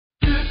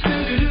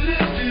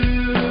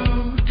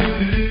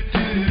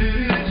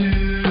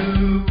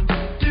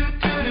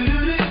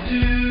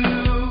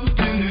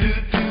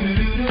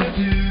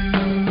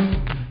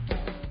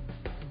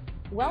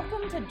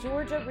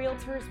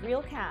Realtors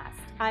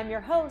Realcast. I'm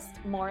your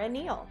host, Maura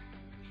Neal.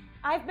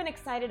 I've been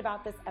excited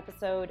about this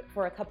episode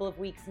for a couple of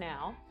weeks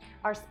now.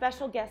 Our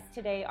special guests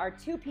today are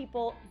two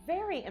people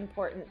very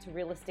important to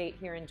real estate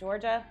here in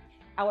Georgia: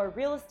 our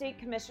Real Estate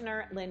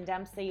Commissioner, Lynn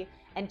Dempsey,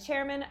 and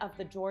Chairman of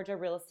the Georgia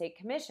Real Estate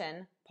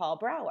Commission, Paul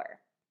Brower.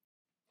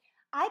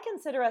 I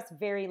consider us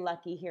very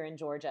lucky here in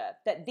Georgia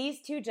that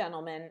these two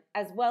gentlemen,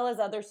 as well as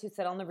others who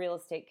sit on the Real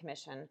Estate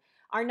Commission,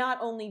 are not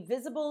only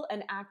visible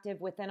and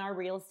active within our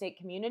real estate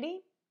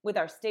community, with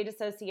our state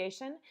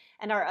association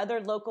and our other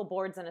local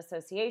boards and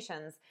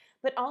associations,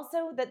 but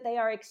also that they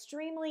are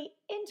extremely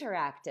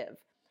interactive,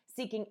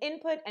 seeking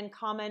input and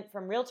comment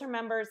from realtor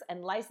members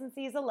and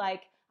licensees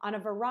alike on a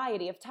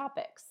variety of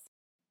topics.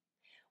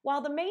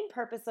 While the main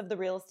purpose of the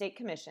Real Estate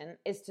Commission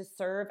is to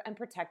serve and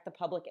protect the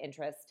public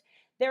interest,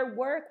 their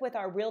work with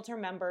our realtor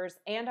members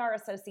and our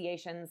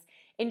associations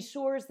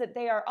ensures that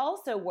they are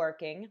also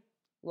working,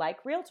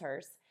 like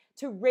realtors,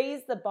 to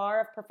raise the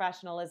bar of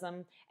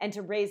professionalism and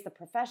to raise the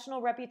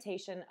professional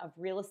reputation of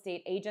real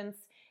estate agents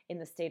in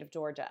the state of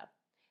Georgia.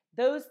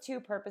 Those two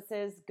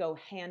purposes go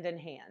hand in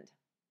hand.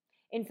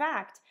 In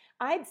fact,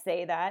 I'd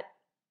say that,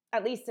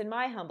 at least in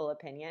my humble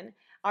opinion,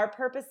 our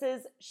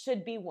purposes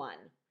should be one: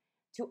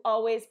 to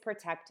always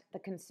protect the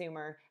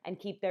consumer and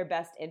keep their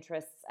best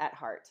interests at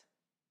heart.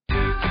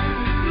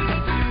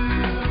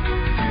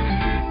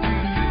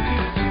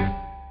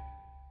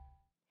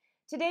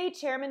 Today,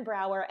 Chairman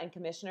Brower and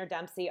Commissioner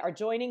Dempsey are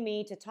joining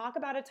me to talk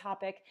about a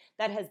topic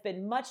that has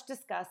been much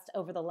discussed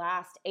over the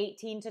last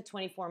 18 to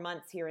 24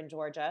 months here in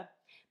Georgia: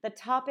 the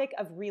topic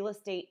of real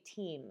estate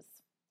teams.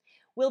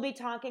 We'll be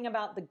talking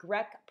about the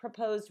GREC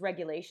proposed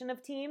regulation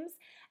of teams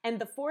and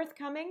the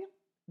forthcoming,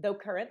 though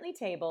currently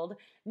tabled,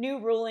 new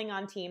ruling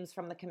on teams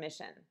from the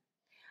Commission.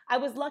 I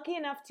was lucky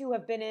enough to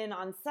have been in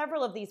on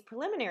several of these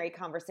preliminary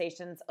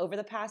conversations over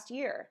the past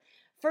year.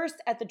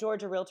 First at the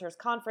Georgia Realtors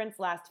Conference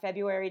last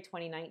February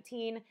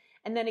 2019,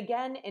 and then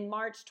again in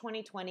March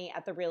 2020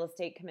 at the Real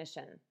Estate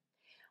Commission.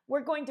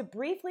 We're going to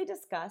briefly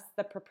discuss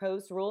the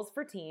proposed rules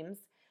for teams,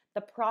 the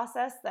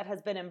process that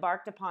has been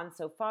embarked upon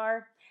so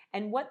far,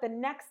 and what the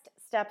next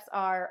steps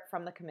are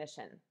from the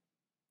Commission.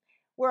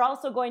 We're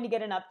also going to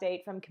get an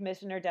update from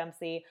Commissioner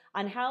Dempsey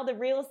on how the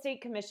Real Estate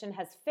Commission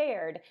has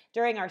fared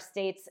during our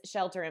state's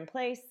shelter in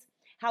place,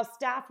 how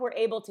staff were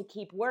able to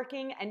keep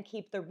working and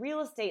keep the real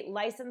estate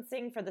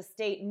licensing for the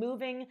state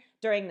moving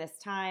during this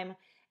time,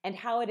 and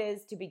how it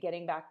is to be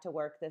getting back to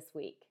work this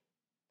week.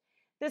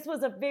 This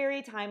was a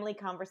very timely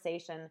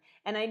conversation,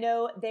 and I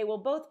know they will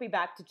both be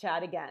back to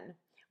chat again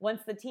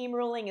once the team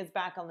ruling is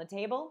back on the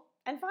table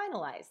and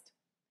finalized.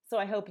 So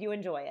I hope you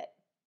enjoy it.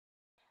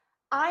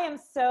 I am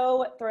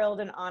so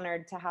thrilled and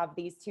honored to have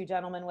these two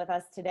gentlemen with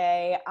us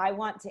today. I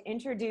want to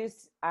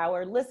introduce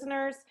our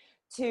listeners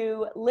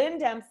to Lynn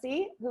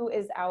Dempsey, who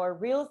is our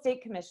Real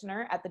Estate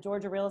Commissioner at the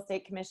Georgia Real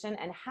Estate Commission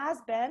and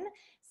has been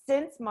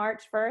since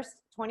March 1st,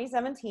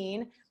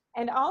 2017,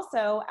 and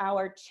also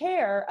our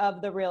Chair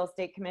of the Real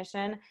Estate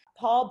Commission,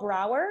 Paul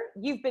Brower.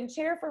 You've been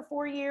Chair for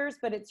 4 years,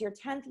 but it's your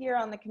 10th year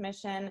on the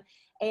Commission,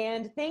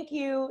 and thank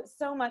you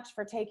so much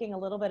for taking a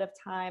little bit of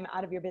time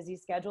out of your busy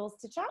schedules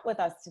to chat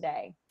with us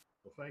today.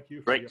 Well, thank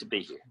you. Great to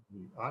be here.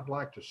 I'd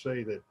like to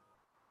say that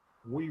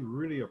we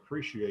really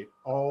appreciate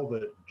all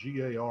that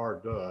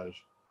GAR does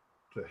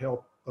to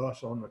help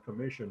us on the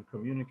commission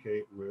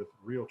communicate with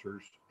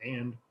realtors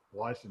and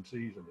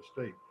licensees in the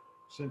state.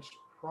 Since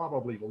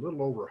probably a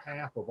little over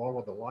half of all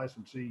of the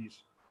licensees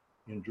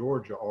in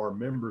Georgia are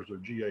members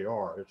of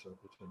GAR, it's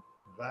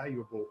a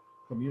valuable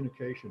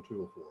communication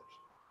tool for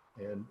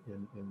us. And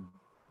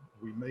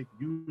we make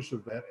use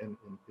of that, and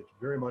it's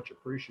very much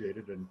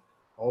appreciated. And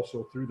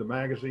also through the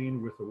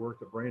magazine, with the work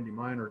that Brandy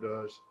Miner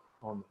does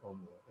on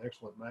the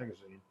excellent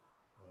magazine,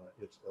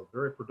 it's a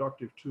very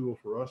productive tool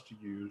for us to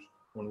use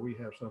when we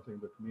have something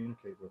to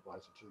communicate with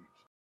licensees.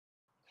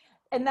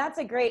 And that's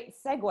a great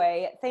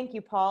segue. Thank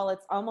you, Paul.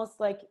 It's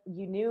almost like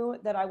you knew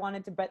that I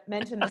wanted to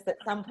mention this at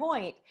some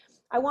point.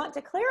 I want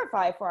to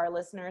clarify for our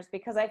listeners,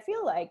 because I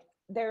feel like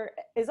there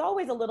is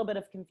always a little bit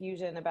of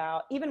confusion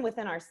about, even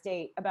within our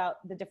state,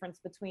 about the difference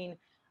between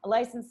a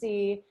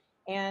licensee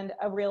and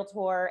a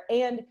realtor,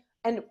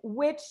 and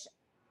which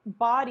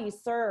body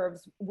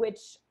serves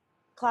which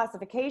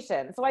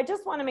classification. So I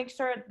just want to make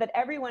sure that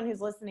everyone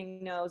who's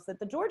listening knows that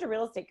the Georgia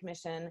Real Estate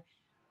Commission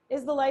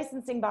is the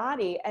licensing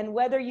body, and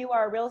whether you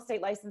are a real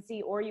estate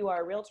licensee or you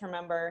are a realtor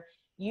member,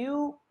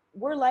 you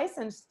were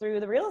licensed through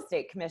the Real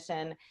Estate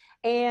Commission.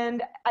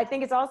 And I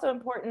think it's also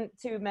important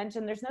to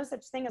mention there's no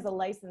such thing as a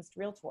licensed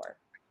realtor.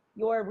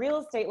 You're a real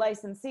estate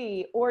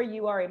licensee, or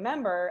you are a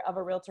member of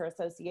a realtor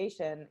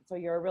association, so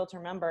you're a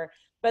realtor member.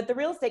 But the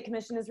Real Estate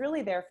Commission is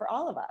really there for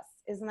all of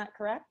us. Isn't that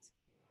correct?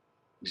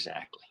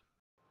 Exactly.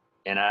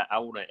 And I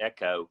want to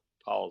echo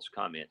Paul's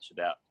comments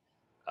about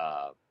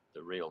the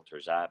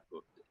realtors.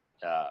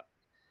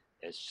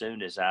 As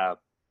soon as I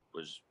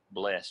was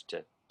blessed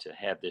to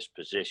have this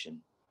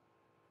position,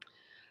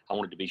 I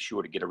wanted to be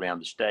sure to get around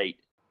the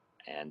state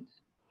and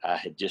I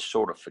had just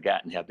sort of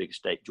forgotten how big a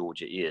state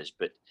Georgia is,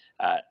 but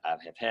I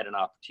have had an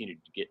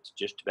opportunity to get to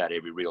just about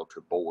every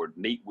realtor board,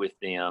 meet with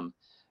them,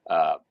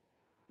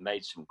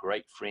 made some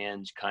great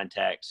friends,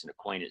 contacts, and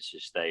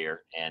acquaintances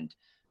there. And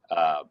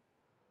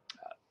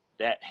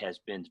that has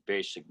been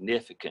very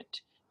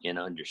significant in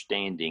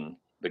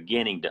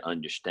beginning to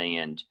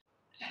understand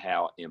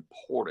how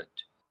important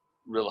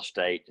real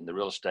estate and the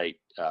real estate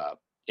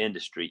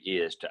industry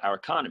is to our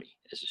economy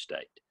as a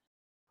state.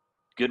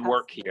 Good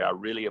work here. I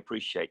really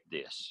appreciate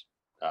this,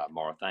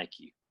 Mara. Thank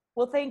you.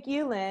 Well, thank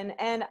you, Lynn.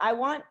 And I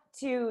want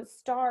to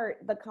start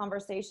the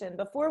conversation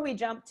before we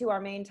jump to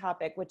our main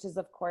topic, which is,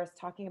 of course,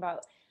 talking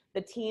about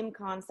the team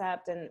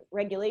concept and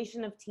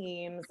regulation of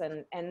teams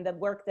and the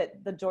work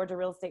that the Georgia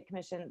Real Estate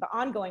Commission, the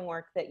ongoing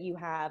work that you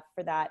have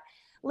for that.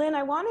 Lynn,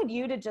 I wanted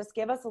you to just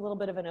give us a little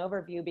bit of an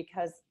overview,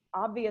 because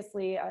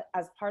obviously,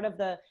 as part of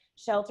the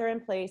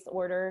shelter-in-place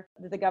order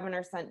that the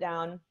governor sent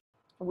down,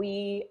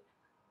 we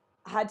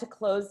had to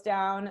close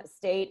down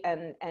state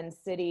and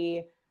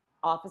city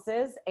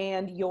offices,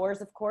 and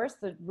yours, of course,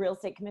 the Real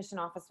Estate Commission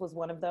office was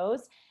one of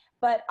those.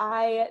 But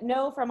I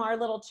know from our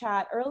little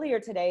chat earlier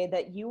today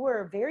that you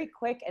were very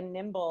quick and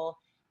nimble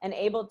and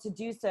able to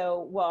do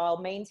so while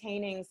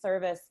maintaining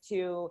service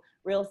to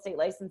real estate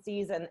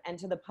licensees and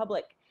to the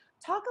public.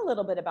 Talk a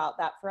little bit about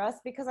that for us,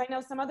 because I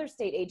know some other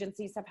state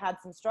agencies have had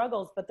some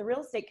struggles, but the Real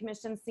Estate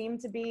Commission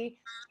seemed to be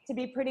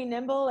pretty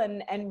nimble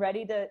and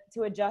ready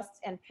to adjust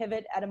and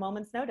pivot at a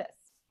moment's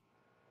notice.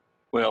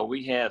 Well,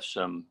 we have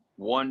some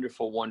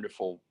wonderful,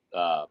 wonderful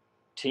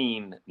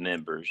team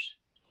members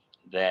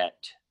that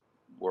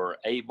were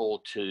able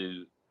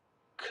to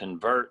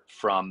convert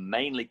from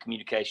mainly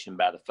communication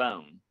by the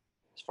phone,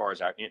 as far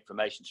as our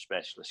information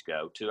specialists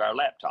go, to our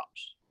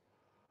laptops.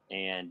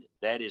 And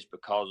that is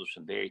because of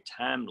some very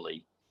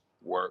timely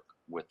work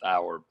with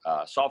our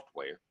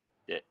software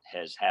that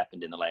has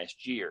happened in the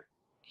last year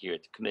here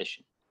at the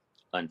Commission.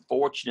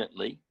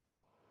 Unfortunately,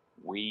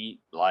 we,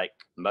 like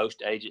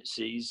most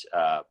agencies,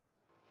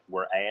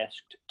 were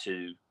asked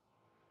to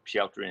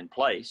shelter in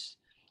place.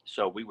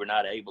 So we were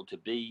not able to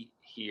be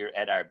here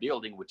at our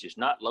building, which is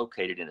not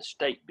located in a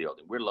state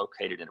building. We're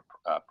located in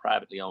a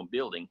privately owned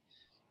building,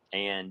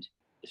 and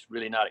it's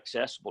really not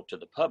accessible to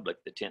the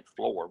public. The 10th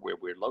floor where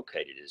we're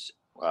located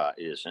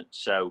isn't.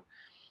 So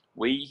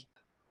we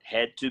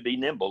had to be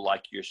nimble,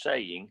 like you're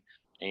saying.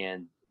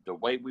 And the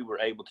way we were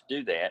able to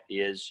do that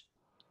is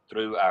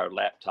through our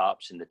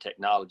laptops and the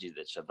technology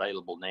that's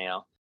available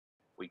now.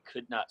 We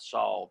could not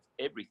solve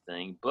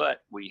everything,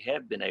 but we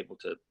have been able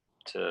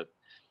to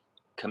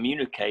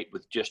communicate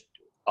with just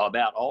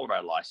about all of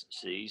our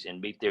licensees and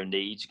meet their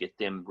needs, get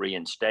them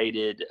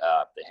reinstated.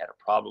 If they had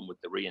a problem with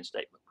the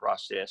reinstatement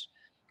process,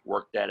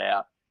 work that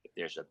out. If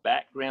there's a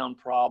background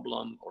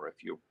problem, or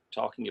if you're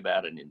talking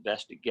about an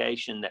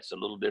investigation, that's a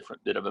little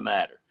different bit of a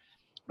matter.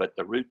 But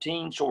the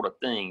routine sort of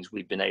things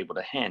we've been able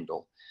to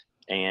handle.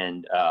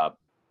 And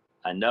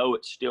I know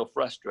it's still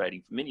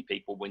frustrating for many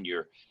people when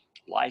you're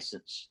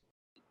licensed,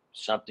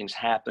 something's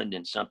happened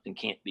and something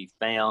can't be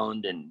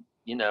found. And,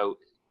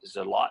 there's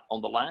a lot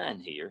on the line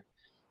here.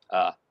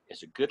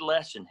 It's a good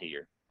lesson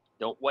here.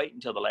 Don't wait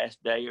until the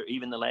last day or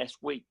even the last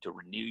week to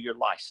renew your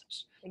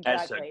license.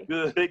 Exactly.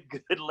 That's a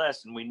good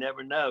lesson. We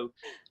never know.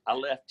 I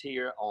left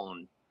here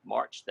on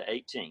March the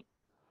 18th,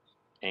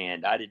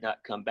 and I did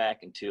not come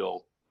back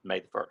until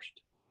May the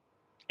 1st.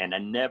 And I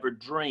never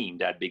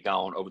dreamed I'd be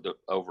gone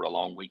over a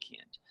long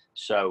weekend.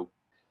 So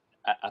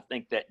I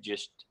think that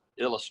just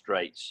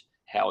illustrates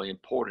how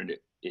important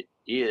it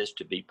is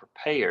to be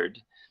prepared.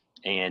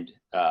 And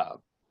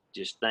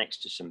just thanks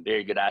to some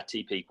very good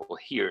IT people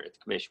here at the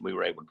Commission, we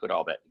were able to put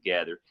all that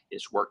together.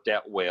 It's worked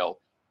out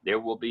well. There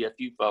will be a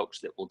few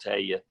folks that will tell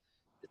you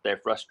that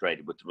they're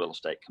frustrated with the Real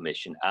Estate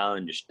Commission. I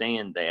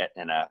understand that,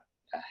 and I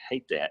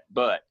hate that.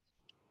 But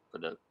for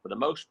the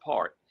most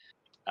part,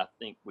 I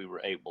think we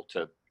were able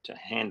to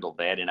handle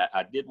that. And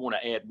I did want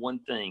to add one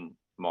thing,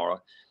 Mara.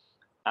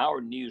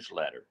 Our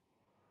newsletter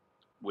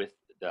with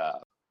the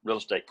Real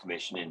Estate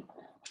Commission, and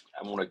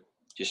I want to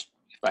just,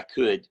 if I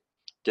could,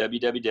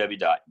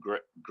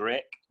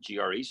 www.grec,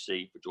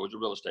 G-R-E-C, for Georgia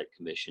Real Estate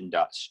Commission,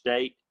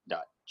 .state.ga.us.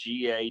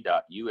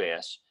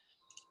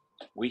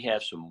 We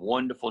have some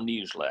wonderful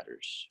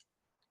newsletters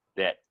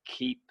that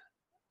keep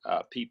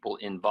people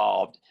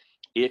involved.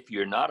 If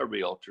you're not a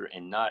realtor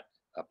and not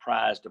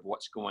apprised of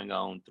what's going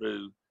on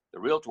through the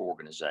realtor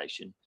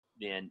organization,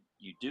 then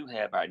you do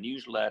have our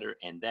newsletter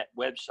and that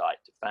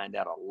website to find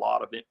out a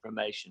lot of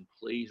information.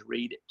 Please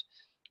read it.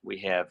 We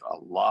have a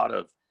lot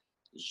of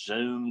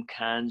Zoom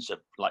kinds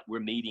of, like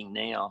we're meeting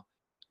now,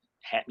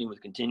 happening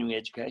with continuing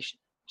education.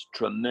 It's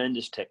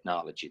tremendous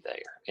technology there.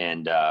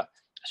 And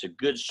it's a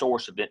good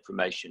source of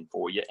information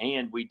for you.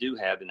 And we do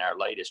have in our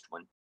latest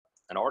one,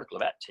 an article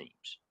about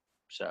teams.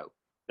 So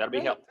that'll be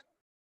helpful.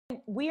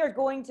 We are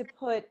going to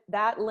put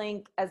that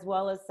link as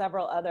well as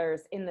several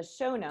others in the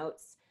show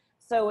notes.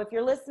 So if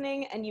you're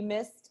listening and you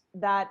missed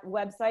that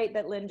website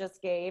that Lynn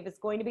just gave, it's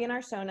going to be in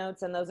our show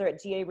notes, and those are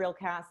at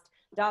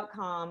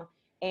garealcast.com.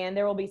 And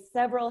there will be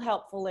several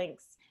helpful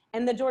links.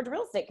 And the Georgia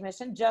Real Estate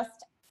Commission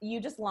just you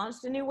just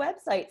launched a new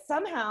website.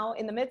 Somehow,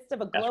 in the midst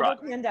of a That's global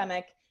right.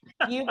 pandemic,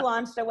 you've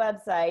launched a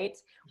website,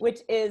 which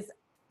is,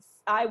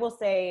 I will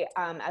say,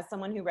 as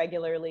someone who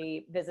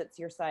regularly visits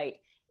your site,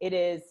 it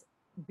is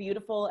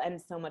beautiful and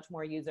so much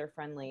more user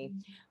friendly.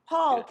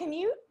 Paul,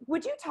 Good.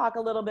 would you talk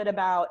a little bit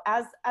about,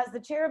 as the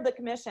chair of the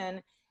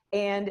commission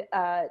and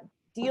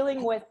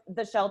dealing with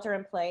the shelter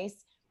in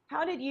place,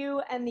 how did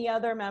you and the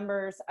other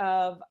members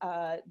of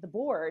the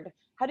board,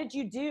 how did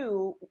you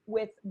do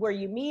with, were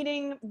you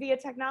meeting via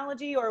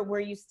technology or were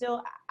you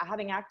still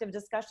having active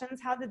discussions?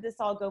 How did this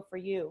all go for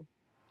you?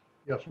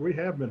 Yes, we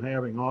have been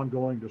having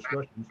ongoing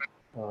discussions.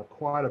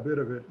 Quite a bit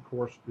of it, of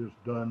course, is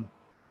done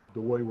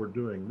the way we're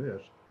doing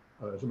this.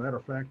 As a matter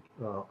of fact,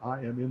 I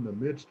am in the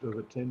midst of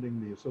attending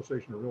the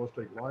Association of Real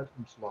Estate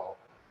License Law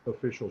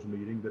officials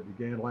meeting that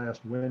began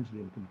last Wednesday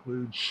and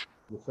concludes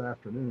this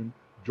afternoon.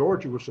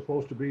 Georgia was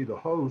supposed to be the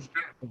host,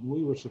 and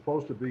we were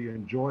supposed to be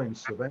enjoying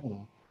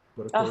Savannah,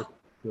 but of course,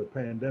 the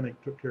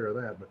pandemic took care of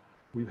that. But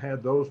we've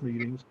had those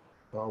meetings.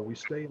 We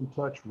stay in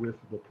touch with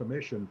the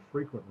commission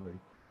frequently.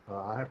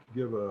 I have to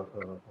give a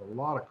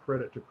lot of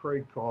credit to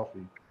Craig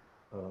Coffey.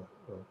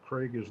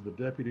 Craig is the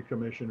deputy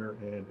commissioner,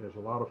 and as a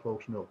lot of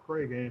folks know,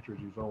 Craig answers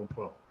his own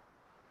phone.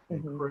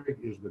 And Craig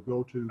is the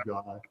go-to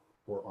guy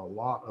for a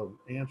lot of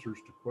answers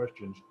to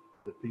questions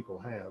that people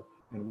have.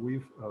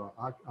 And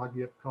I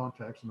get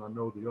contacts, and I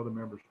know the other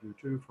members do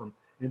too, from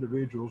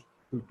individuals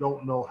who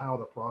don't know how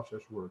the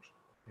process works.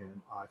 And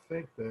I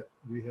think that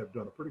we have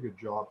done a pretty good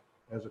job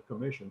as a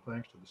commission,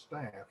 thanks to the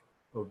staff,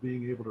 of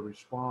being able to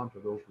respond to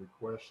those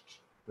requests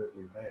that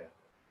we've had.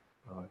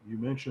 You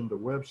mentioned the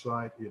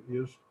website. It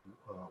is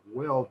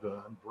well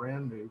done,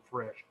 brand new,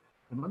 fresh.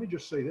 And let me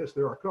just say this,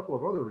 there are a couple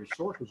of other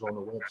resources on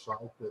the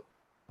website that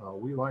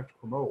we like to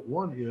promote.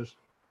 One is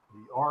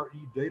the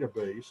RE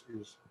database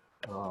is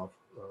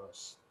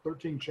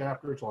 13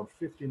 chapters on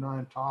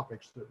 59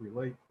 topics that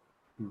relate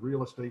to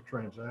real estate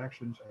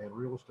transactions and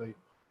real estate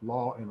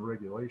law and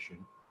regulation.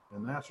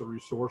 And that's a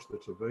resource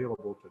that's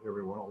available to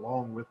everyone,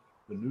 along with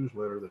the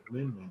newsletter that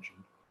Lynn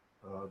mentioned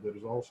that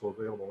is also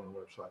available on the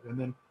website. And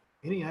then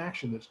any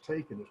action that's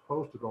taken is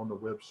posted on the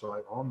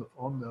website on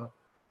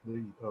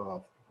the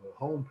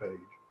homepage,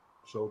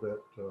 so that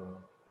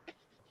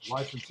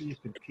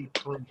licensees can keep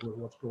current with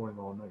what's going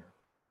on there.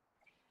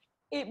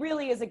 It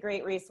really is a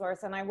great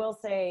resource, and I will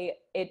say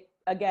it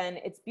again.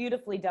 It's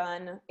beautifully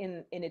done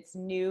in its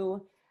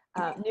new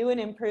and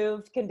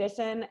improved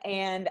condition.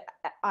 And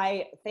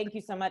I thank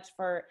you so much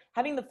for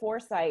having the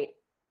foresight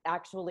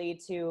actually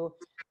to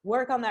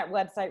work on that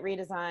website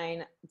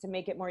redesign to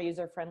make it more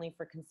user friendly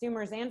for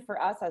consumers and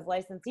for us as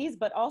licensees.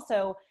 But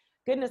also,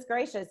 goodness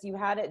gracious, you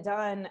had it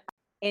done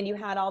and you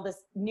had all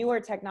this newer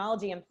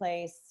technology in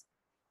place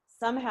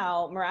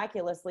somehow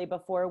miraculously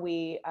before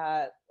we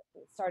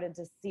started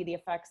to see the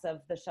effects of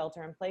the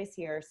shelter in place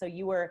here. So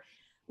you were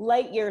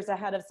light years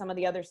ahead of some of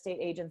the other state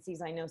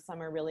agencies. I know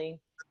some are really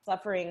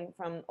suffering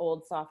from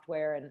old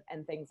software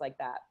and things like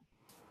that.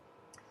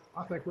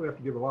 I think we have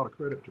to give a lot of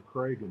credit to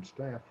Craig and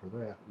staff for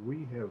that.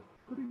 We have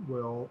pretty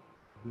well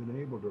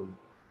been able to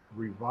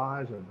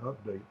revise and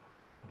update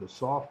the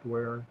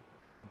software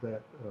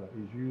that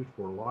is used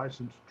for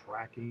license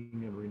tracking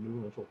and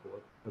renewal and so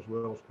forth, as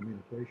well as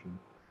communication,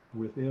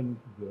 within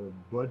the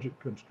budget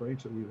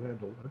constraints that we've had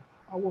to,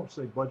 I won't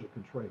say budget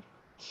constraints,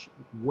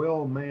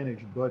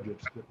 well-managed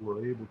budgets that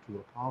were able to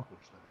accomplish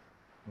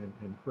that.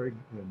 And Craig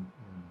and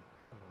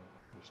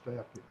the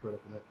staff get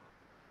credit for that.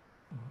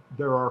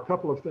 There are a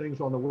couple of things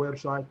on the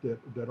website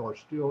that are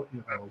still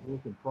a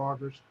work in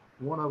progress.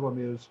 One of them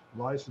is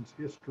license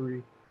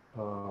history,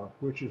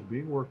 which is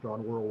being worked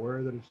on. We're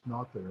aware that it's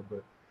not there,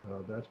 but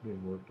that's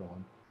being worked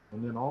on.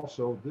 And then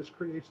also, this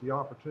creates the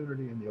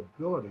opportunity and the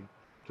ability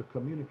to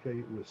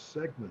communicate with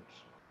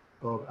segments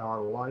of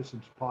our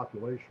licensed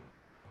population.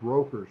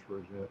 Brokers, for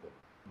example,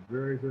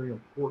 very, very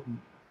important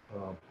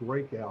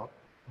breakout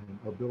and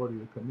ability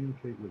to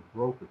communicate with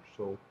brokers.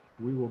 So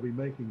we will be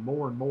making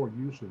more and more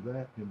use of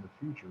that in the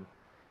future.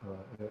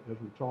 As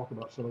we talk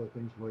about some of the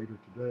things later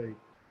today,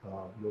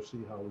 you'll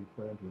see how we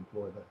plan to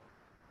employ that.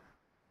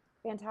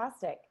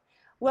 Fantastic.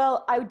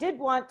 Well, I did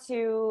want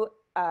to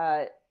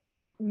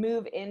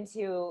move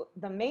into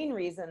the main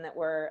reason that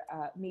we're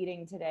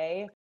meeting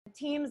today,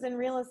 teams in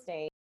real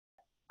estate.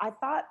 I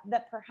thought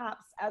that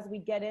perhaps as we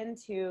get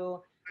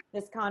into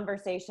this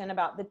conversation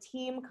about the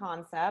team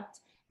concept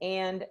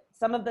and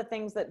some of the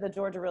things that the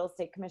Georgia Real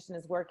Estate Commission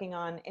is working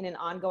on in an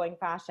ongoing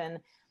fashion,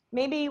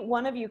 maybe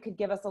one of you could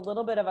give us a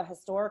little bit of a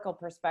historical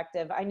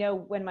perspective. I know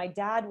when my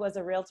dad was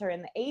a realtor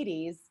in the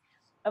 80s,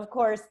 of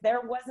course,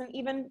 there wasn't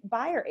even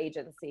buyer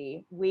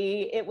agency.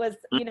 It was,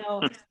 you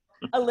know,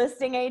 a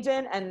listing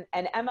agent and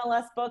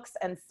MLS books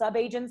and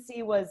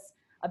sub-agency was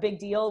a big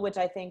deal, which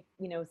I think,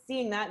 you know,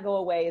 seeing that go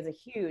away is a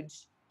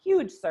huge,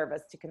 huge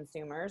service to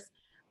consumers.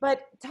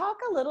 But talk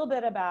a little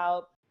bit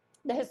about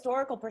the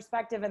historical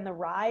perspective and the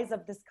rise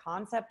of this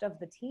concept of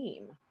the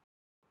team.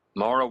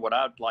 Mara, what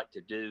I'd like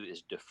to do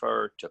is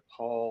defer to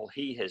Paul.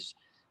 He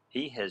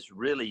has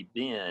really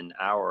been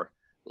our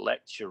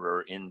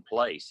lecturer in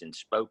place and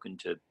spoken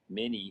to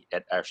many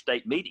at our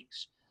state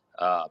meetings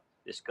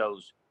This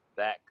goes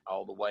back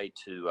all the way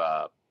to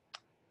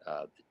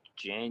the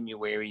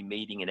January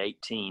meeting in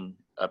 18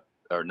 up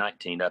or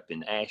 19 up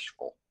in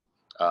Asheville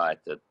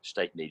at the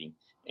state meeting.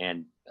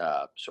 And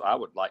so I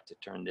would like to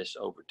turn this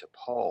over to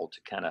Paul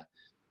to kind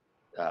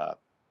of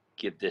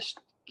give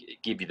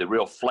you the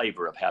real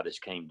flavor of how this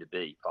came to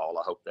be. Paul,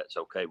 I hope that's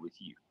okay with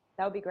you.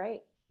 That would be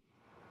great.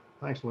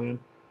 Thanks, Lynn.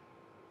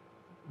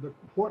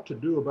 What to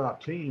do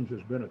about teams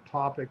has been a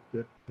topic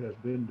that has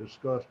been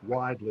discussed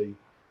widely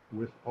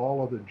with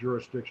all of the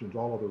jurisdictions,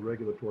 all of the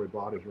regulatory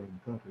bodies around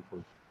the country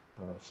for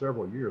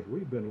several years.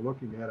 We've been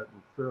looking at it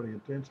fairly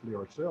intensely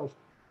ourselves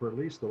for at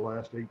least the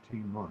last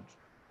 18 months.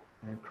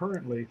 And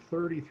currently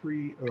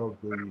 33 of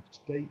the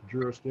state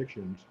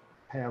jurisdictions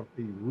have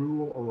a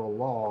rule or a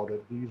law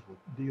that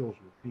deals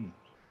with teams.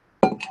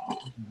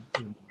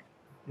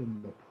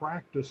 In the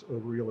practice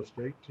of real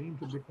estate, teams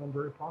have become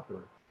very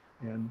popular,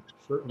 and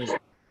certainly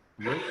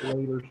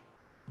regulators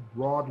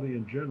broadly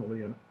and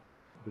generally, and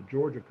the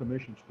Georgia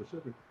Commission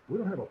specific, we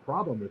don't have a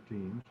problem with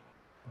teams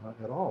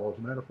at all. As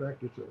a matter of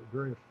fact, it's a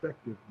very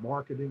effective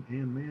marketing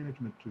and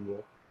management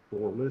tool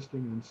for listing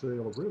and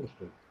sale of real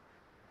estate.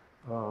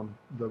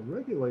 The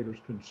regulators'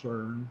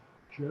 concern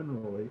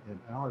generally, and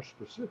ours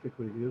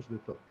specifically, is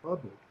that the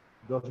public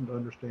doesn't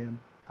understand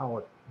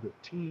how the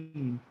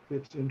team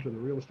fits into the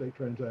real estate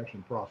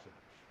transaction process.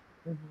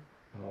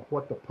 Mm-hmm.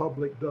 What the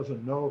public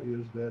doesn't know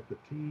is that the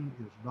team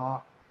is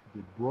not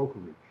the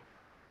brokerage.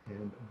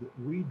 And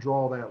we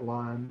draw that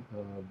line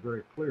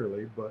very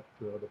clearly, but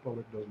the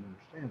public doesn't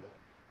understand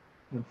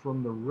that. And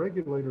from the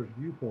regulator's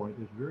viewpoint,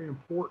 it's very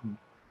important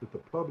that the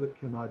public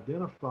can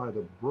identify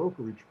the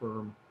brokerage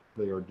firm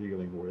they are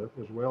dealing with,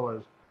 as well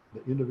as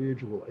the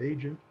individual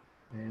agent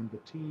and the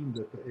team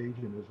that the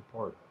agent is a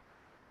part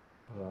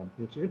of.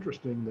 It's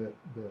interesting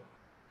that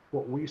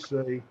what we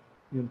say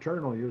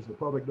internally is the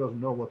public doesn't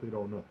know what they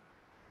don't know.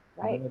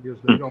 Right. And that is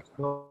they don't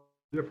know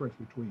the difference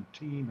between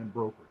team and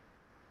brokerage.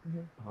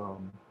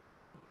 Mm-hmm.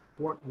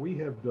 What we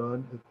have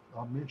done,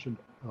 I mentioned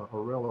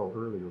Arello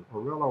earlier.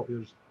 Arello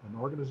is an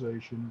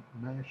organization,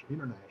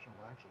 international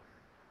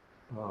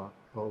actually,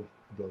 of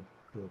the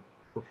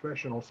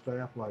professional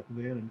staff like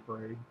Lynn and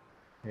Craig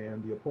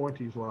and the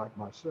appointees like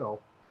myself,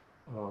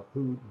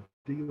 who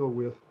deal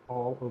with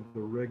all of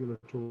the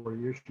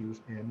regulatory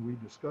issues, and we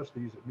discuss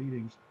these at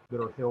meetings that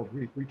are held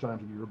three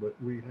times a year, but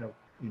we have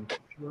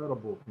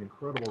incredible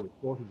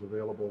resources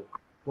available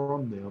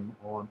from them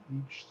on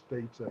each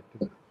state's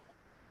activity.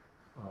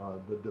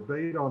 The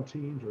debate on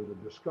teams, or the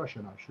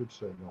discussion, I should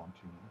say, on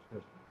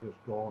teams has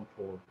gone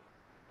for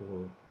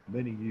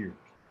many years.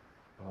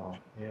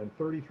 And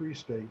 33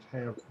 states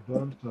have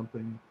done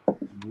something,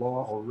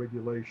 law or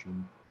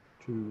regulation,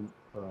 to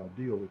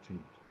deal with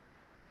teams.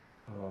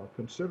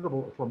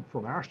 Considerable,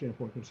 from our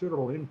standpoint,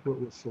 considerable input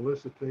was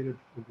solicited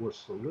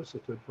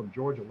from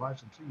Georgia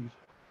licensees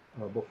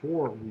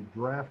before we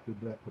drafted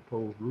that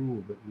proposed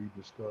rule that we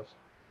discussed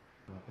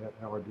at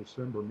our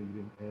December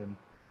meeting, and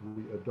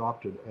we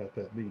adopted at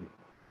that meeting.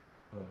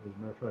 As a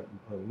matter of fact,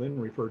 Lynn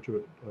referred to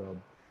it.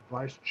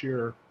 Vice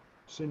Chair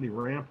Cindy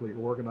Rampley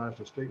organized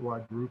a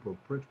statewide group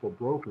of principal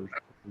brokers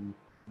to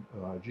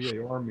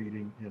GAR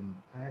meeting in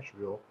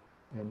Asheville,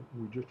 and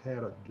we just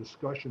had a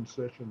discussion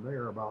session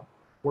there about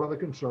what are the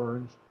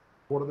concerns,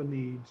 what are the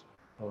needs,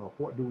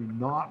 what do we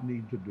not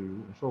need to do,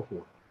 and so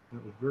forth. And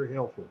it was very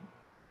helpful.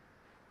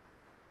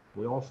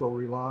 We also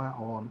rely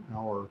on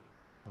our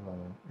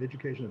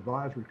Education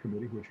Advisory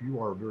Committee, which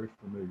you are very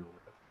familiar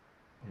with,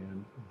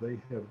 and they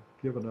have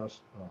given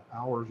us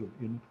hours of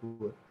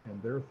input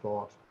and their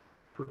thoughts,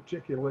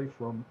 particularly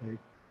from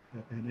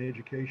an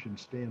education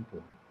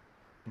standpoint.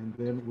 And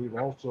then we've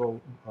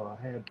also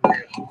had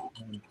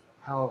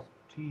how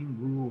team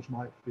rules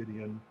might fit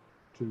in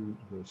to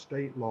the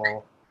state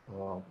law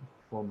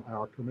from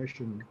our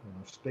commission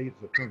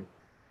state's attorney.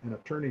 A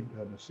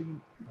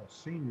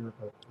senior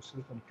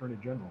assistant attorney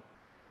general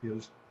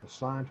is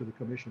assigned to the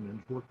commission and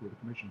has worked with the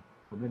commission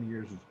for many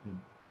years and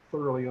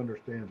thoroughly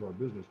understands our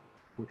business,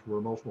 which we're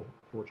most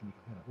fortunate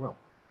to have. Well,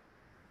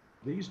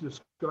 these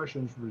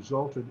discussions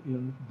resulted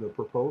in the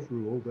proposed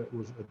rule that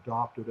was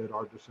adopted at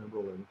our December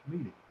 11th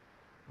meeting.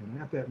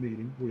 And at that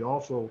meeting, we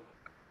also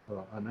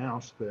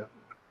announced that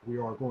we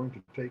are going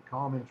to take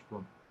comments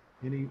from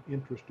any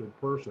interested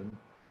person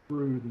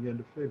through the end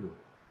of February.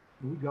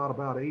 We got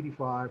about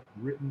 85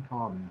 written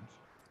comments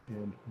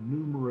and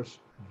numerous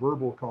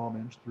verbal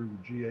comments through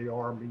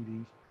GAR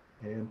meetings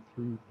and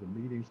through the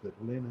meetings that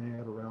Lynn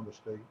had around the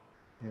state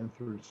and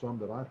through some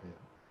that I've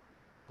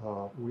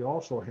had. We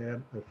also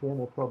had a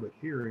formal public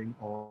hearing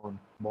on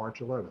March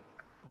 11th,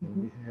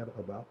 and we had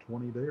about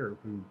 20 there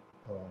who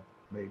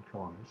made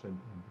comments. And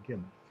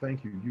again,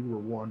 thank you. You were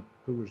one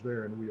who was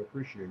there, and we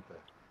appreciate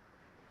that.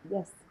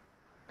 Yes.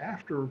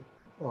 After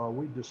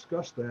we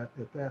discussed that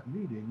at that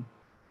meeting,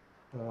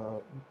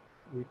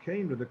 we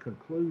came to the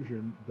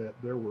conclusion that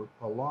there were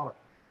a lot of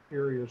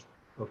areas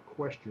of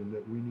question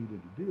that we needed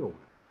to deal with.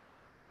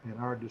 And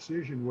our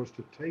decision was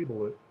to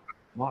table it,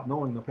 not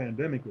knowing the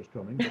pandemic was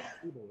coming, but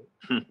table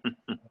it.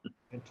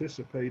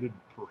 Anticipated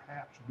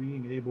perhaps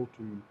being able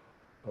to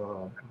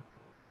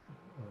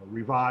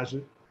revise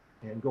it,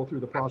 and go through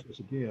the process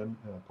again,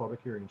 public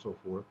hearing and so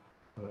forth,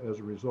 as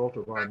a result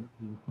of our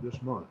meeting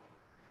this month.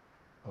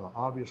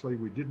 Obviously,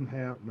 we didn't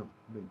have, no,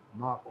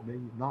 may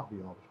not be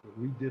honest, but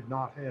we did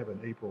not have an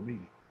April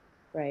meeting.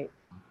 Right.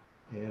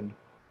 And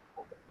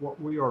what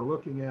we are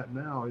looking at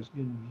now is,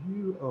 in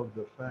view of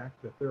the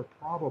fact that there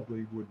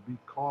probably would be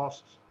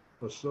costs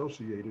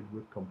associated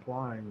with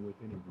complying with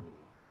any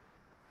rule,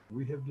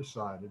 we have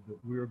decided that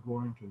we are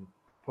going to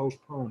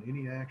postpone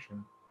any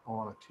action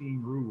on a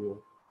team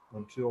rule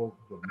until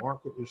the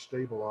market is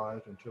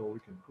stabilized, until we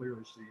can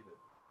clearly see that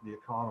the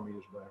economy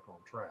is back on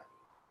track.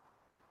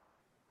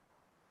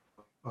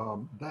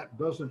 That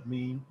doesn't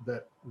mean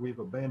that we've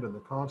abandoned the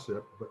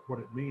concept, but what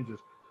it means is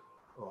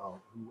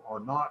we are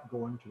not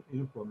going to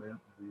implement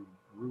the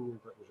rule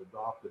that was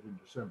adopted in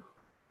December.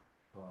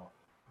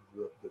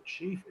 The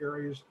chief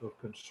areas of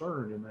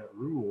concern in that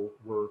rule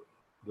were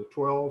the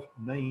 12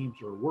 names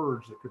or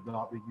words that could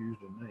not be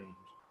used in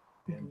names,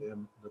 and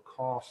then the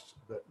costs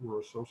that were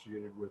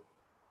associated with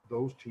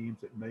those teams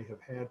that may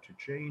have had to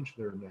change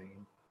their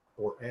name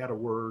or add a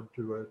word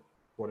to it,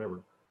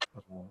 whatever,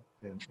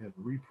 and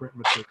reprint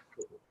material.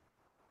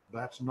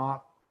 That's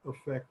not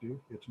effective.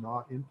 It's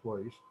not in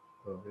place.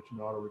 It's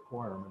not a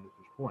requirement at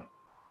this point.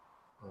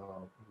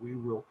 We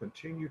will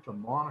continue to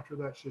monitor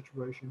that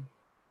situation,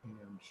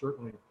 and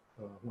certainly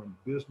when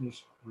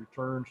business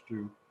returns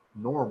to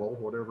normal,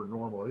 whatever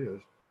normal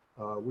is,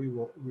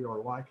 we are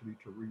likely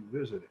to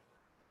revisit it.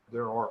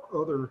 There are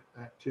other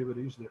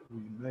activities that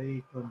we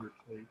may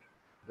undertake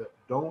that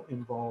don't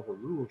involve a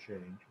rule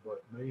change,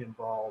 but may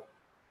involve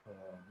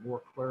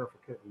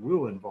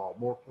will involve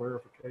more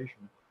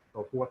clarification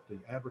of what the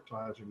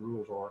advertising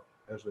rules are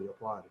as they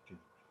apply to teams.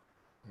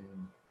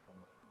 And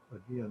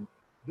again,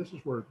 this is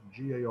where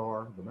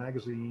GAR, the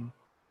magazine,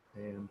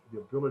 and the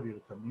ability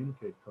to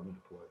communicate come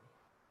into play.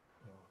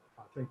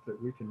 I think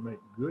that we can make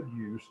good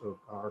use of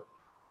our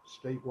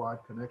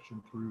statewide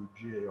connection through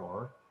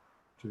GAR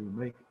to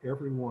make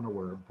everyone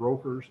aware,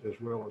 brokers as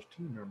well as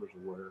team members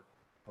aware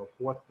of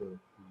what the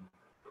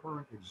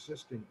current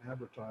existing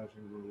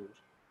advertising rules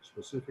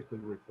specifically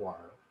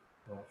require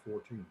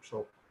for teams.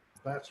 So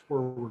that's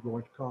where we're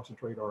going to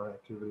concentrate our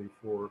activity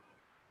for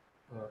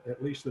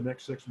at least the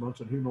next 6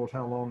 months, and who knows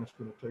how long it's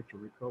going to take to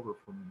recover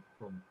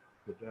from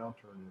the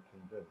downturn in the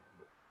pandemic.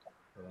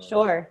 But,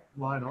 sure.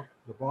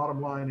 The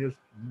bottom line is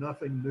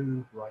nothing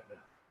new right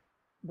now.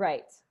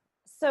 Right.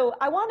 So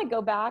I want to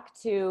go back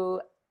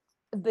to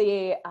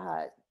the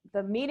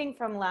meeting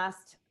from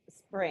last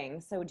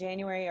spring, so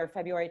January or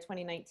February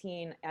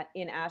 2019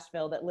 in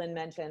Asheville that Lynn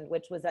mentioned,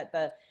 which was at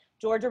the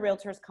Georgia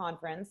Realtors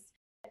Conference.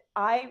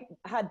 I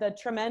had the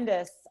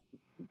tremendous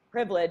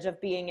privilege of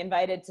being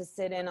invited to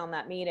sit in on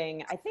that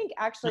meeting. I think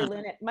actually,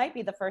 Lynn, it might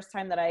be the first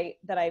time that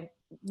I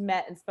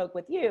met and spoke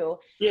with you.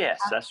 Yes,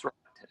 that's right.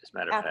 As a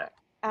matter of fact.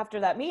 After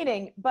that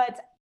meeting, but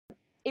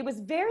it was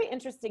very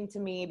interesting to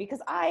me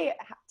because I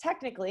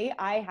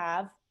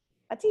have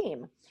a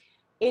team.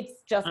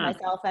 It's just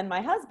myself and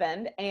my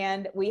husband,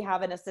 and we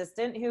have an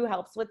assistant who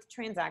helps with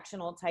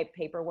transactional type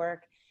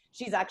paperwork.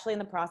 She's actually in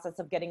the process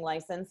of getting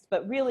licensed,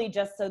 but really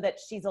just so that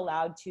she's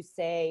allowed to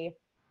say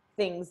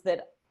things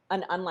that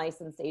an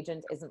unlicensed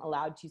agent isn't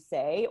allowed to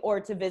say, or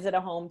to visit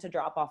a home to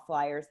drop off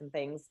flyers and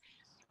things.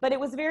 But it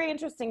was very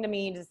interesting to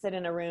me to sit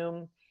in a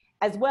room,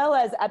 as well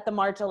as at the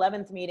March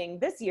 11th meeting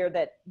this year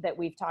that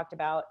we've talked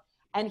about,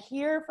 and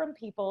hear from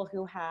people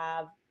who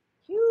have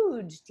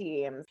huge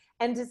teams,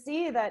 and to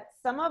see that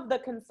some of the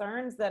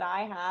concerns that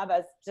I have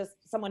as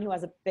just someone who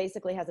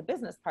basically has a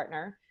business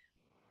partner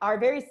are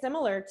very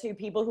similar to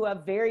people who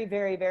have very,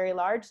 very, very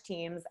large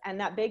teams. And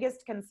that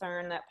biggest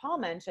concern that Paul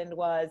mentioned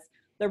was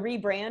the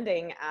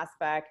rebranding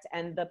aspect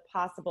and the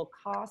possible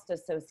cost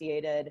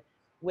associated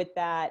with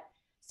that.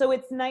 So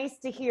it's nice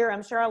to hear,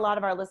 I'm sure a lot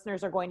of our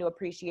listeners are going to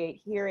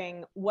appreciate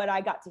hearing what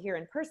I got to hear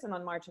in person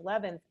on March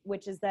 11th,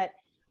 which is that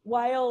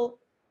while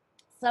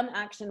some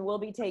action will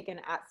be taken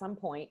at some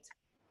point,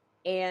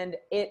 and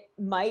it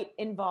might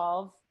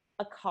involve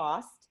a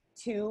cost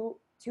to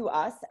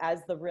us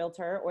as the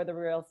realtor or the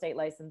real estate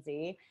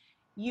licensee,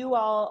 you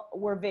all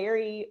were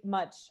very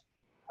much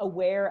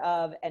aware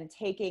of and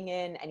taking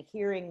in and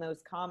hearing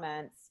those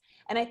comments.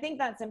 And I think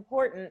that's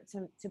important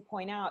to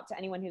point out to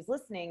anyone who's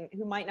listening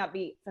who might not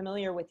be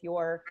familiar with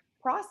your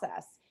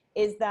process,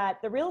 is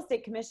that the Real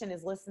Estate Commission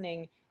is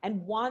listening and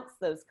wants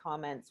those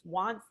comments,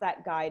 wants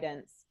that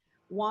guidance,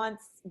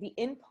 wants the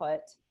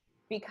input,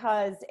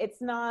 because it's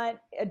not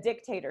a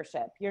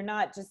dictatorship. You're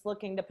not just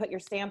looking to put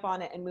your stamp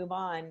on it and move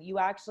on. You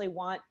actually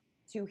want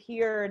to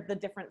hear the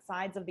different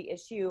sides of the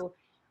issue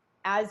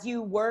as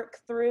you work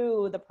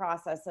through the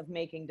process of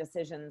making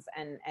decisions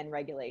and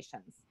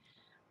regulations.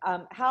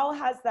 How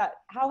has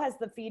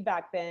the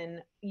feedback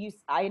been?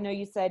 I know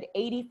you said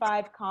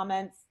 85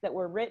 comments that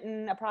were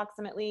written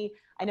approximately.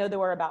 I know there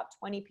were about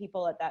 20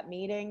 people at that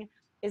meeting.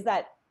 Is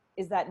that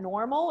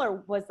normal,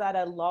 or was that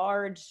a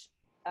large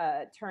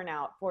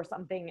turnout for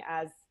something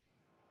as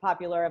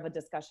popular of a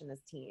discussion as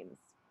teams?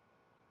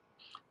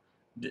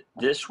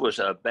 This was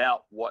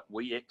about what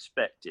we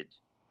expected,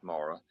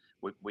 Maura.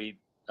 we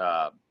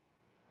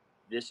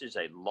this is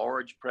a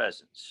large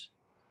presence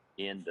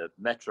in the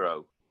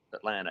metro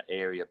Atlanta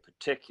area,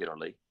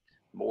 particularly.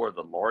 More of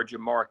the larger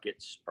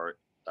markets are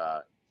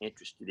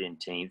interested in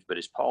teams, but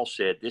as Paul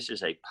said, this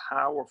is a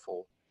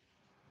powerful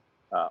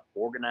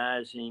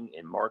organizing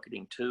and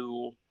marketing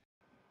tool.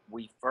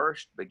 We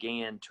first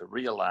began to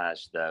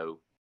realize, though,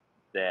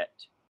 that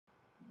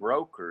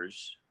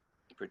brokers,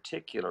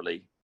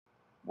 particularly,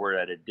 were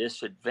at a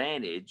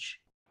disadvantage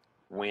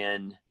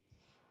when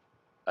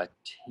a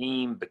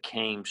team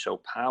became so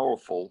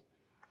powerful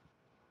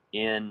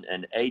in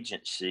an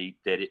agency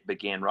that it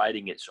began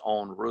writing its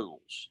own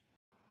rules.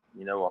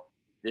 You know,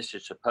 this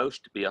is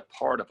supposed to be a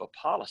part of a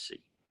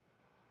policy,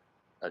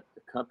 a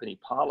company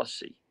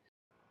policy.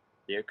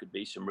 There could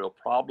be some real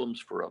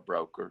problems for a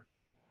broker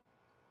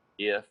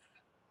if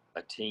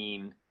a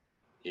team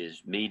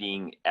is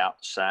meeting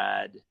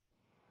outside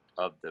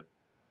of the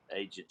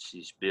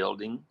agency's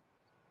building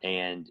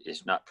and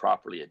is not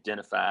properly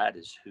identified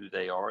as who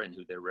they are and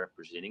who they're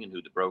representing and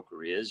who the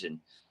broker is. And,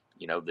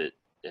 you know, that,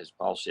 as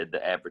Paul said,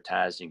 the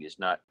advertising is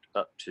not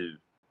up to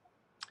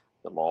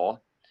the law.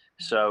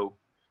 So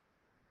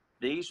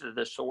these are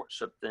the sorts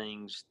of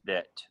things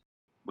that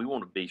we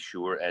want to be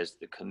sure as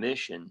the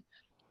commission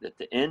that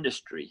the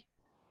industry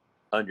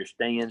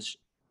understands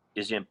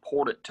is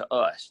important to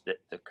us,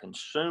 that the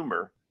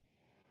consumer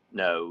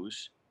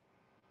knows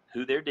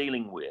who they're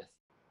dealing with,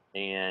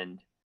 and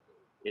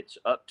it's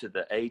up to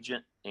the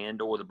agent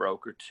and or the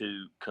broker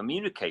to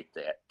communicate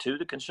that to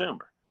the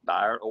consumer,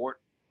 buyer or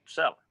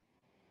seller.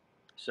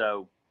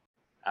 So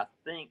I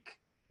think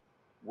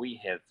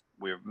we're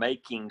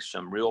making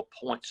some real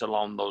points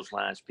along those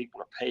lines.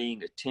 People are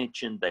paying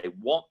attention. They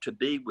want to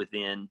be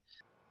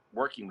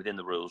working within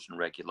the rules and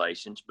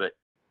regulations, but,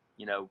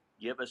 you know,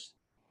 give us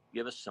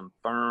some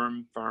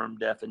firm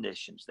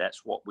definitions.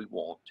 That's what we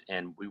want.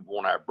 And we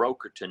want our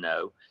broker to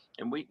know.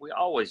 And we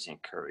always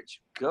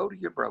encourage, go to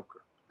your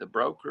broker. The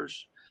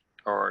brokers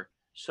are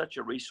such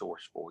a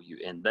resource for you,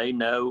 and they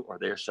know, or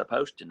they're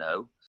supposed to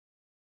know.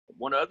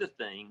 One other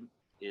thing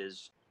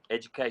is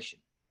education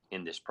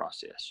in this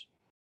process.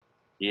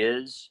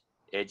 Is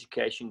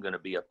education going to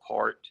be a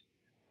part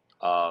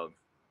of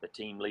the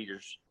team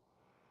leader's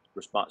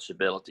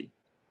responsibility?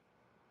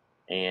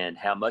 And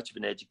how much of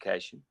an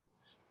education?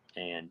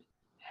 And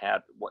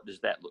what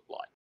does that look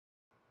like?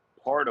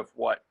 Part of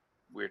what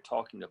we're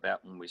talking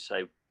about when we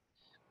say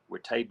we're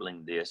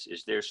tabling this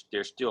is there's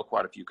still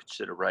quite a few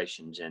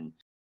considerations, and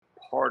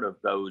part of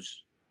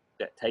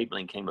that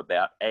tabling came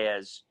about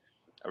as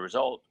a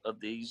result of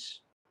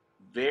these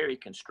very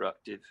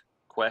constructive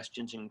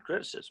questions and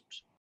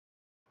criticisms.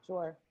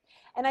 Sure.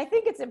 And I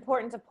think it's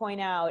important to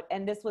point out,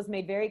 and this was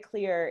made very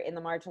clear in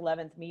the March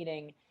 11th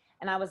meeting,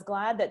 and I was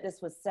glad that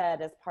this was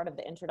said as part of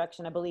the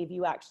introduction. I believe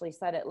you actually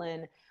said it,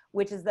 Lynn,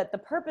 which is that the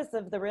purpose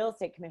of the Real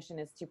Estate Commission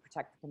is to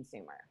protect the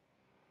consumer.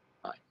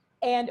 Right.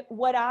 And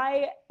what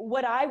I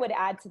would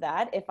add to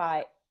that, if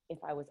I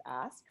was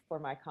asked for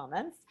my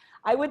comments,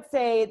 I would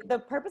say the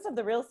purpose of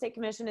the Real Estate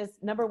Commission is,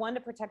 number one,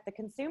 to protect the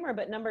consumer,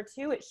 but number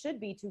two, it should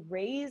be to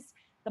raise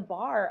the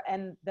bar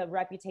and the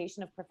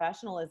reputation of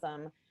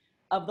professionalism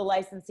of the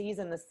licensees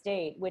in the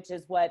state, which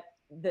is what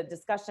the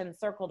discussion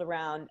circled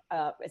around,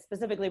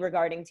 specifically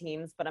regarding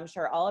teams, but I'm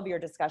sure all of your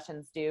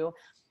discussions do.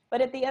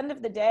 But at the end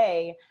of the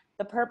day,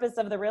 the purpose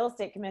of the Real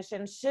Estate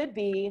Commission should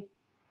be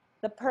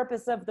the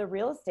purpose of the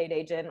real estate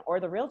agent or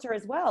the realtor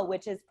as well,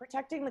 which is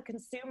protecting the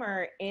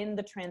consumer in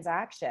the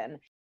transaction.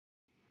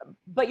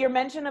 But your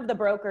mention of the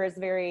broker is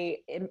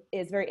very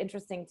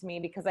interesting to me,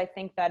 because I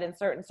think that in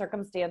certain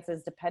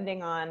circumstances,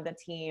 depending on the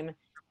team,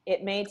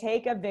 it may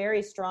take a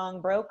very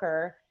strong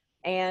broker,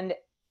 and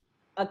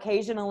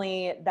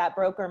occasionally that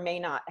broker may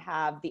not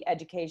have the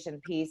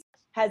education piece.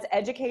 Has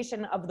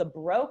education of the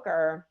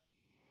broker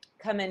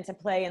come into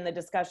play in the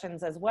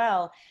discussions as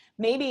well?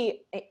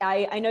 Maybe,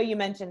 I know you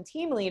mentioned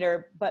team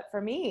leader, but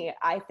for me,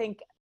 I think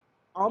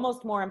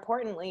almost more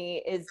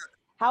importantly is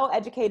how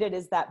educated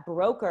is that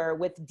broker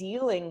with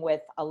dealing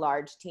with a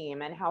large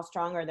team, and how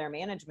strong are their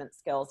management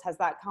skills? Has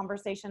that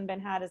conversation been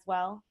had as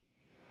well?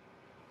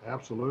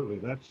 Absolutely.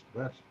 That's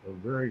a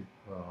very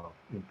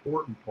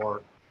important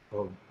part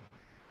of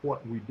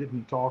what we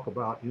didn't talk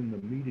about in the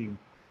meeting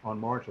on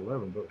March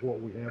 11th, but what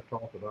we have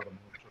talked about on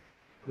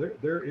March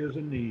 11th. There is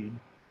a need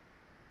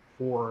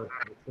for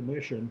the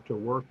commission to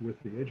work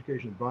with the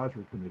Education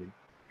Advisory Committee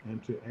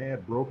and to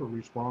add broker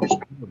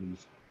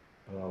responsibilities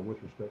with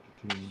respect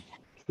to teams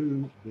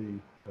to the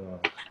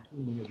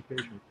continuing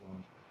education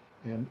funds.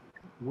 And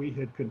we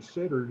had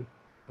considered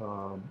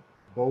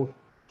both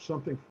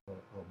something,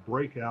 a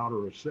breakout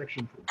or a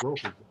section for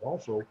brokers, but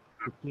also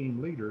for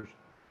team leaders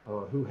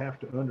who have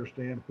to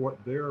understand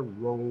what their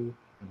role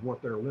and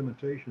what their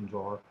limitations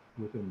are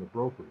within the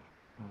brokerage.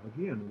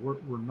 Again,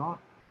 we're not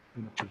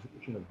in a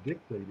position of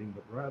dictating,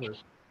 but rather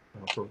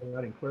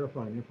providing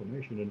clarifying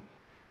information.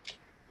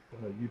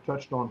 And you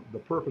touched on the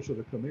purpose of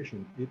the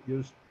commission. It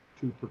is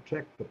to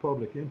protect the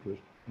public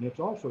interest, and it's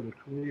also to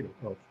create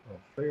a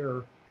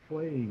fair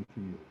playing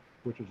field,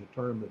 which is a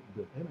term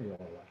that NAR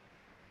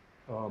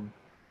likes.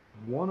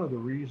 one of the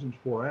reasons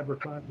for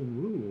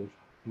advertising rules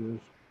is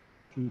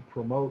to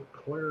promote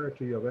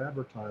clarity of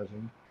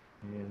advertising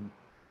and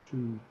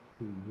to,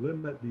 to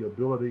limit the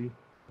ability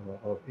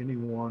of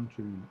anyone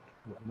to,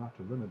 well, not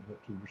to limit,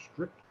 but to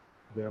restrict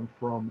them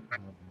from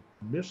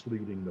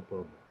misleading the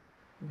public.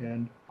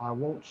 And I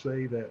won't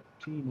say that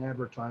team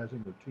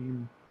advertising or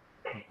team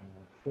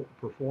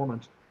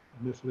performance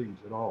misleads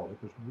at all,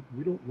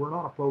 because we're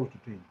not opposed to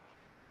teams.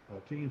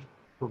 Teams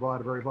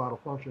provide a very vital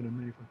function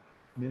in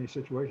many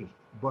situations.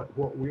 But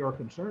what we are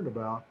concerned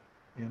about,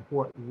 and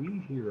what we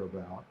hear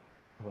about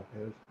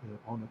as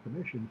on the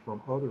commission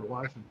from other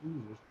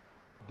licensees, is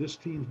this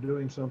team's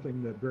doing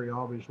something that very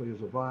obviously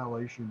is a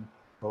violation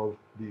of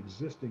the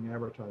existing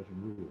advertising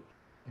rules.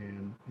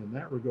 And in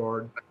that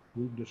regard,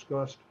 we've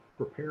discussed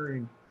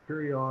preparing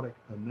periodic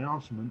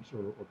announcements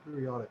or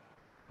periodic,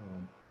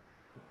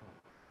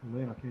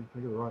 Lynn, I can't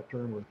think of the right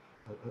term,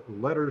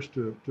 letters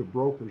to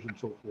brokers and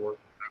so forth,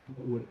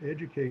 that would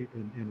educate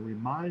and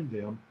remind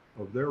them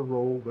of their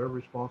role, their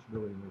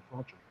responsibility, and their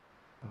function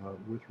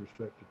with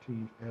respect to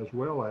teams, as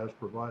well as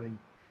providing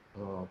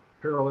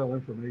parallel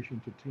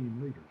information to team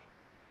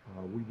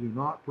leaders. We do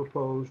not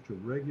propose to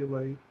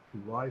regulate,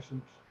 to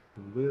license,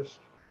 to list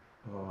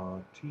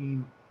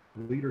team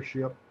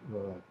leadership,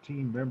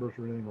 team members,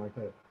 or anything like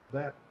that.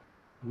 That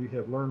we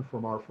have learned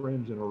from our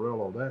friends in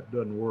Orello, that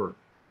doesn't work.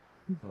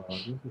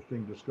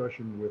 Interesting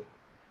discussion with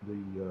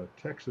the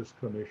Texas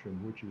Commission,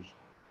 which is,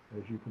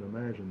 as you can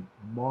imagine,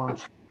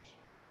 monstrous.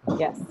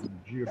 Yes.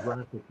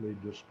 Geographically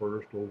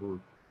dispersed over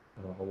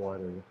a wide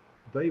area.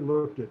 They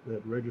looked at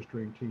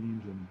registering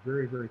teams and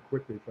very, very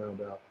quickly found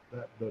out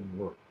that doesn't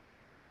work.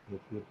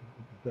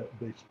 That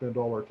they spend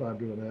all their time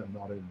doing that and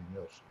not anything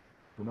else.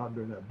 We're not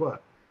doing that.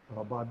 But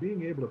by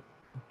being able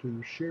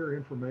to share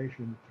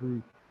information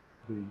through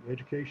the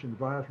Education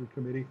Advisory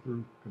Committee,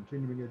 through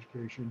continuing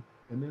education,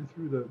 and then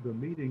through the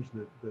meetings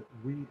that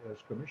we as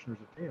commissioners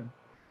attend,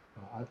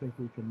 I think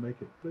we can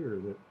make it clear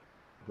that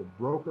the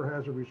broker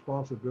has a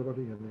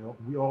responsibility, and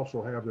we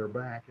also have their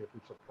back if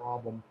it's a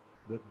problem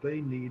that they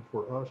need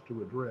for us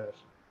to address.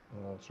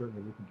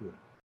 Certainly we can do it.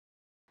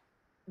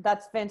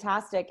 That's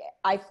fantastic.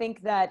 I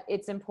think that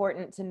it's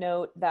important to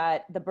note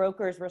that the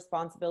broker's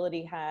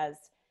responsibility has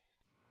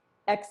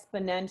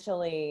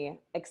exponentially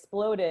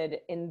exploded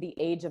in the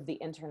age of the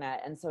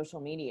internet and social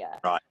media.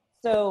 Right.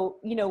 So,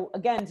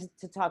 again,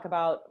 to talk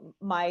about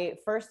my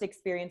first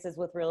experiences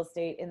with real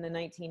estate in the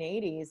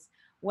 1980s,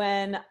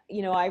 when,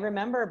 I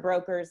remember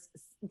brokers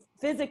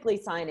physically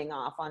signing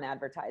off on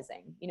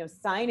advertising,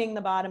 signing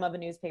the bottom of a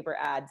newspaper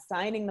ad,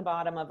 signing the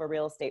bottom of a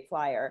real estate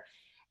flyer.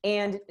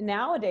 And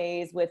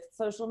nowadays with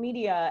social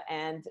media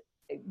and,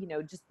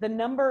 just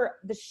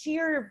the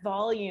sheer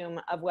volume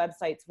of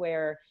websites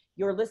where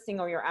your listing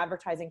or your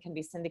advertising can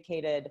be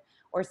syndicated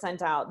or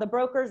sent out, the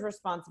broker's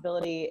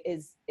responsibility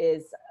is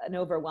an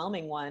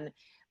overwhelming one.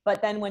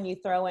 But then when you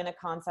throw in a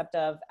concept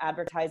of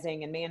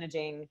advertising and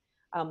managing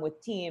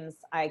with teams,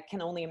 I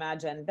can only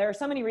imagine. There are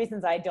so many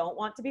reasons I don't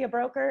want to be a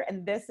broker,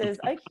 and this is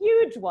a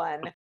huge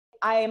one.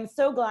 I am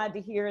so glad to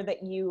hear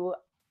that you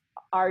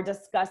are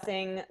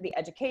discussing the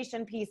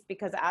education piece,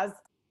 because as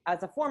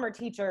a former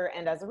teacher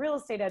and as a real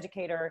estate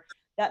educator,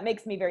 that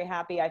makes me very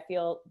happy. I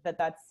feel that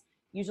that's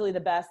usually the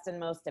best and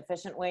most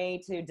efficient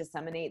way to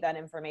disseminate that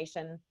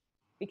information,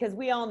 because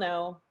we all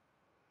know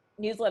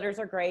newsletters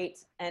are great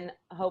and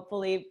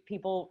hopefully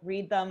people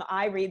read them.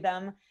 I read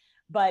them,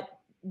 but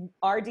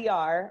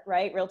RDR,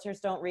 right? Realtors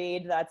don't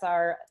read. That's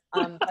our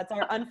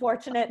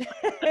unfortunate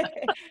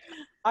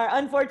our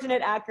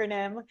unfortunate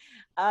acronym.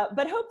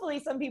 But hopefully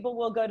some people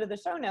will go to the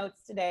show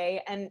notes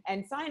today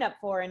and sign up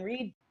for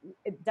and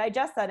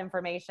digest that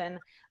information.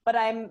 But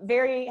I'm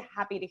very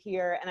happy to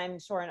hear, and I'm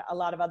sure a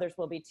lot of others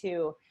will be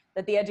too,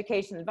 that the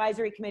Education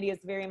Advisory Committee is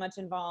very much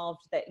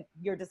involved, that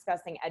you're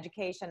discussing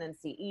education and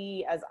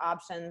CE as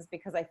options,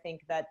 because I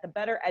think that the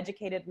better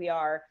educated we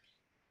are,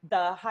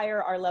 the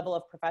higher our level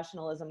of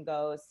professionalism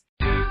goes.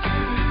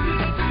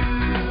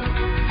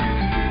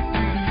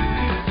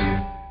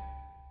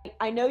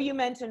 I know you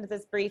mentioned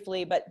this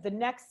briefly, but the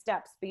next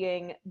steps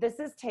being, this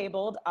is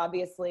tabled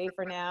obviously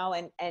for now,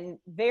 and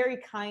very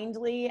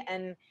kindly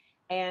and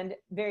in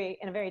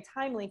a very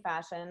timely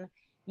fashion,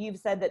 you've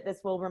said that this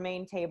will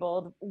remain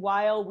tabled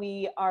while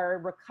we are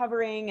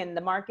recovering and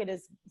the market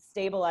is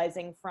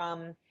stabilizing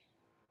from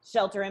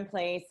shelter in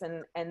place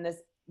and this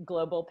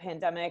global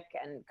pandemic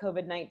and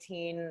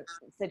COVID-19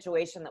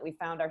 situation that we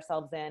found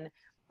ourselves in.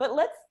 But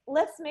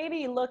let's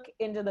maybe look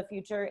into the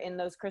future in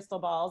those crystal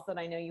balls that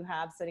I know you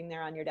have sitting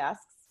there on your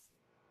desks.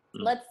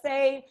 Let's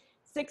say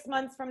 6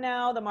 months from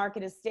now, the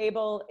market is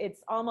stable.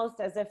 It's almost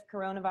as if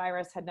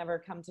coronavirus had never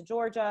come to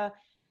Georgia.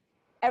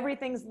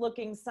 Everything's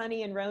looking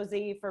sunny and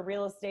rosy for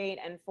real estate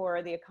and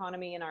for the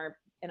economy in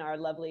our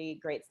lovely,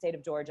 great state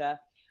of Georgia.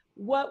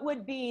 What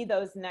would be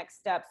those next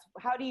steps?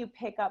 How do you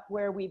pick up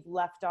where we've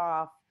left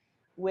off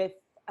with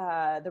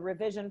the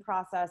revision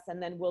process?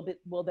 And then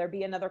will there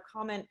be another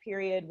comment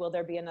period? Will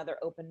there be another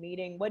open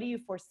meeting? What do you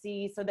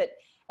foresee, so that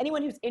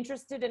anyone who's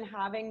interested in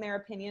having their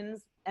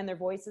opinions and their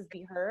voices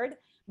be heard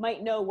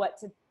might know what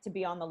to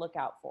be on the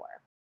lookout for?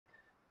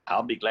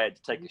 I'll be glad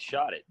to take a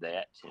shot at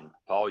that. And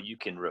Paul, you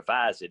can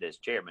revise it as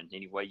chairman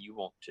any way you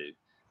want to.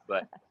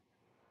 But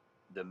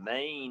the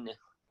main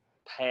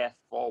path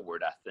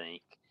forward, I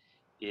think,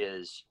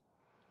 is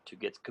to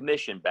get the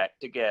commission back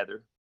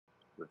together,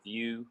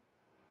 review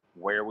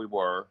where we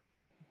were,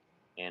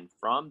 and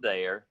from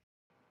there,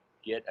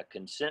 get a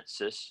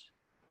consensus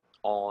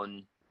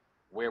on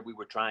where we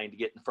were trying to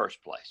get in the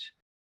first place.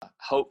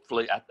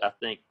 Hopefully, I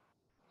think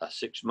a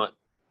 6-month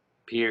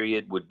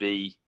period would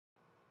be,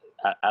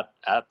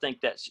 I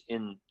think that's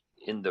in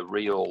the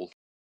real,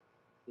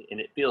 and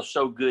it feels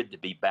so good to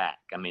be back.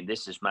 I mean,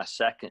 this is my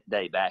second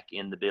day back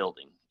in the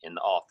building, in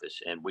the office,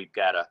 and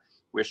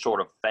we're sort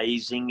of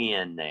phasing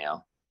in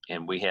now,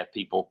 and we have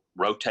people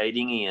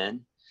rotating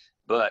in,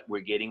 but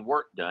we're getting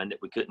work done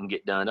that we couldn't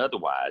get done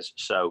otherwise.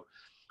 So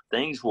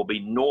things will be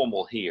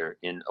normal here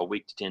in a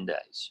week to 10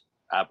 days,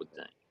 I would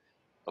think.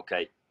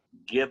 Okay,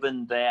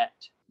 given that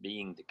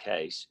being the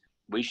case,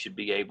 we should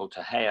be able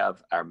to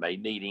have our May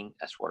meeting.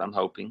 That's what I'm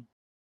hoping,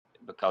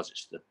 because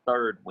it's the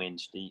third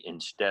Wednesday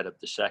instead of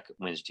the second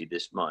Wednesday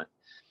this month.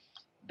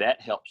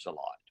 That helps a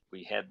lot.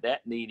 We have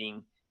that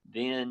meeting,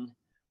 then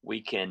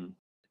we can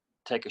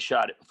take a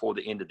shot at before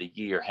the end of the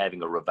year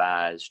having a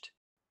revised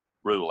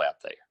rule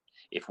out there.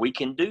 If we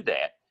can do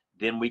that,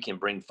 then we can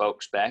bring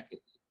folks back.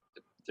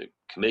 The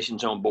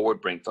commission's on board,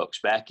 bring folks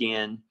back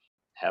in,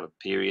 have a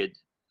period,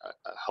 a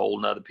whole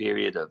nother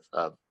period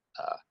of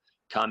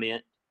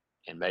comment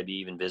and maybe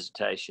even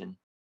visitation.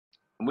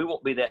 And we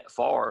won't be that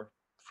far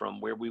from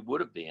where we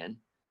would have been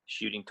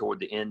shooting toward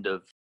the end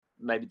of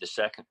maybe the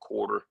second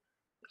quarter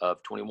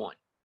of 21.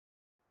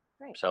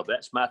 Great. So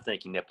that's my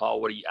thinking. Now,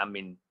 Paul,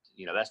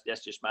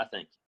 that's just my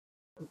thinking.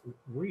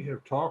 We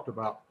have talked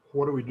about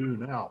what do we do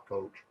now,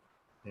 Coach,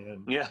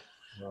 and Yeah.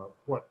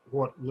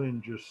 What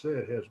Lynn just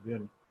said has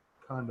been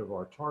kind of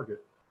our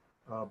target.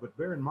 But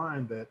bear in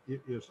mind that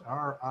it is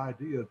our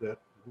idea that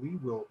we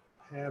will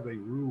have a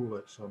rule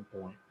at some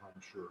point,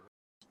 I'm sure.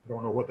 I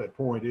don't know what that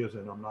point is,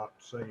 and I'm not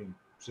saying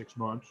 6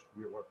 months.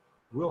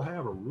 We'll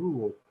have a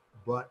rule,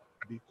 but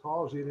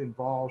because it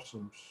involves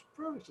some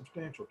fairly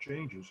substantial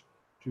changes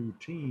to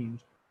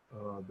teams,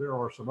 there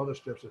are some other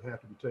steps that have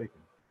to be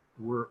taken.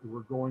 We're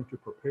going to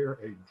prepare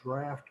a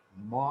draft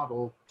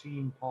model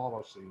team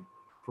policy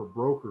for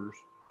brokers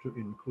to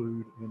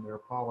include in their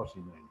policy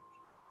manuals.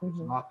 It's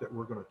not that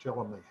we're going to tell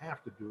them they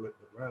have to do it,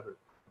 but rather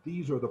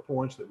these are the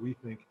points that we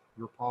think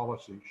your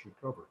policy should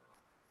cover.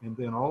 And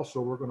then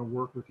also we're going to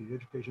work with the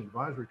Education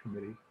Advisory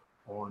Committee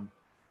on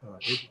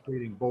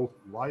educating both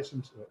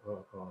licensed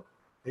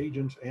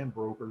agents and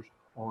brokers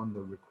on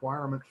the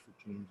requirements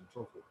for teams and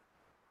so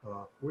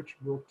forth, which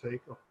will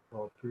take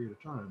a period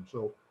of time.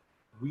 So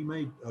we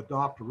may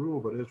adopt a rule,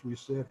 but as we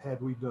said,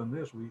 had we done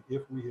this,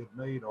 if we had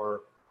made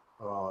our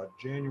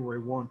January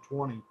 1,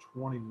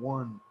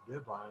 2021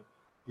 deadline,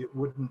 it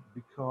wouldn't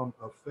become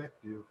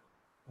effective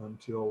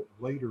until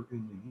later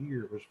in the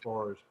year as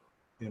far as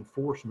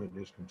enforcement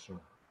is concerned.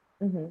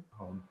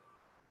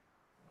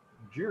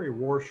 Jerry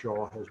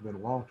Warshaw has been a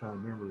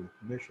longtime member of the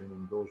commission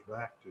and goes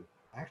back to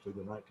actually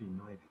the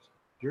 1990s.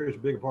 Jerry's a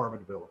big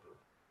apartment developer.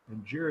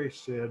 And Jerry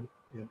said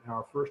in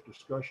our first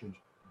discussions,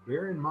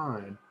 bear in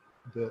mind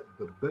that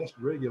the best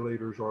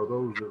regulators are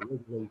those that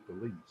regulate the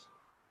least.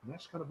 And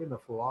that's kind of been the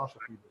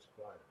philosophy that's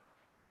guided.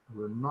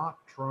 We're not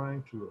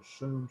trying to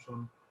assume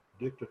some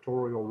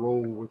dictatorial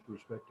role with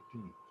respect to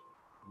teams.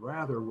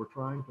 Rather, we're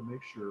trying to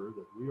make sure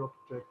that we are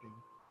protecting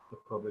the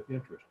public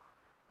interest.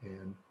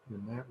 And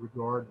in that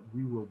regard,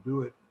 we will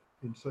do it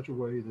in such a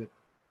way that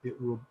it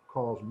will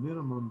cause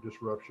minimum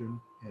disruption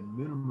and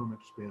minimum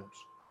expense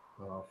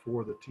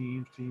for the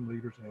teams, team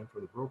leaders, and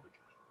for the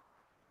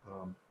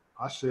brokerages.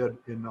 I said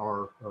in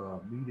our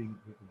meeting,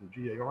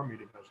 the GAR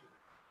meeting, I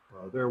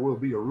said, there will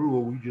be a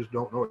rule, we just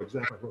don't know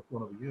exactly what's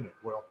going to be in it.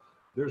 Well,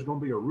 there's going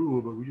to be a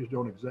rule, but we just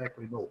don't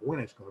exactly know when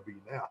it's going to be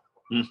now.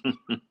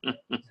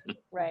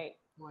 Right.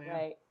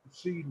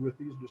 Proceed with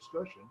these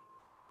discussions,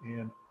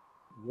 and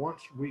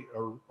once we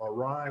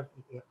arrive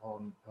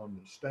on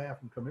the staff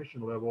and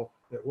commission level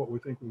at what we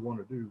think we want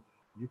to do,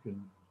 you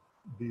can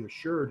be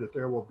assured that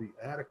there will be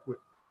adequate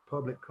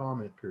public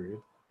comment period.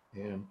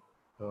 And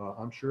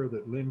I'm sure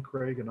that Lynn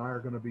Craig and I are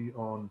going to be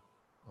on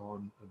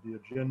the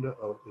agenda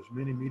of as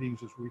many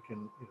meetings as we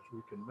can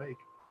make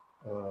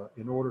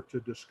in order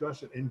to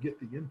discuss it and get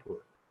the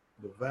input.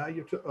 The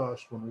value to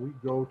us when we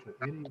go to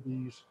any of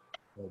these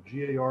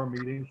GAR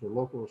meetings or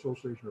local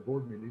association or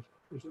board meetings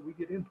is that we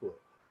get input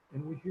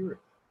and we hear it.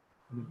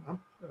 I mean,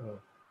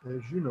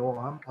 as you know,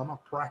 I'm a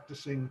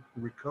practicing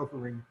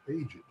recovering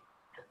agent,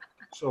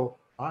 so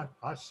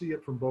I see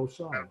it from both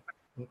sides,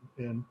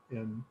 and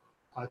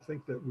I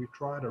think that we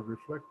try to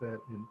reflect that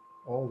in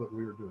all that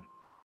we are doing.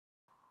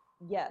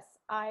 Yes,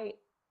 I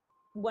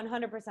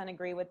 100%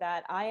 agree with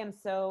that. I am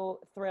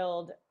so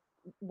thrilled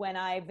when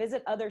I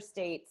visit other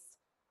states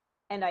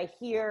and I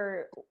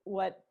hear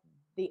what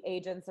the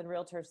agents and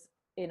realtors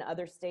in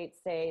other states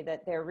say,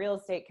 that their real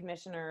estate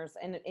commissioners,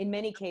 and in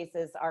many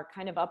cases, are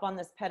kind of up on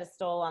this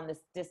pedestal, on this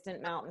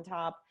distant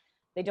mountaintop.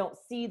 They don't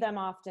see them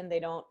often. They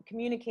don't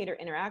communicate or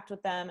interact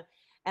with them.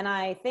 And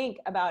I think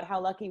about how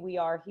lucky we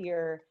are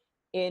here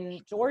in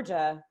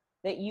Georgia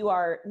that you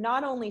are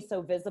not only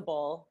so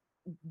visible,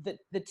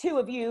 the two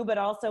of you, but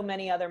also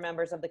many other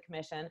members of the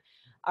commission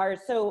are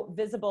so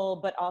visible,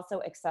 but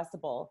also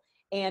accessible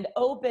and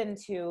open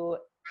to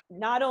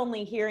not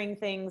only hearing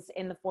things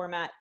in the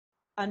format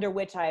under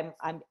which I'm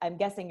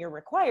guessing you're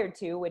required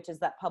to, which is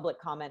that public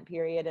comment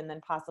period, and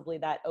then possibly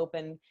that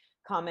open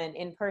comment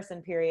in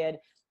person period,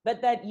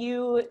 but that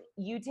you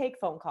take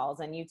phone calls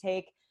and you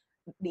take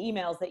the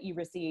emails that you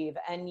receive,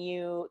 and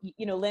you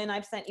know, Lynn,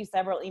 I've sent you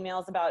several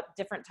emails about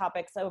different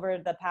topics over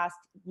the past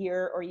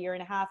year or year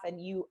and a half,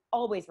 and you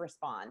always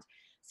respond.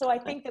 So I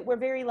think that we're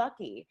very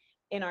lucky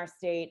in our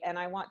state, and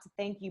I want to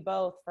thank you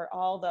both for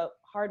all the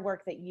hard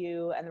work that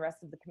you and the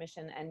rest of the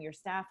commission and your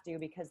staff do,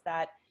 because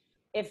that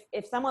if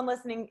someone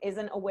listening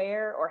isn't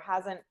aware or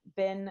hasn't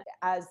been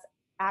as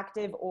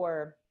active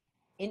or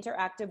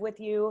interactive with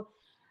you,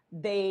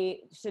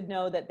 they should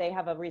know that they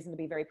have a reason to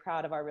be very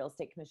proud of our real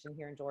estate commission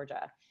here in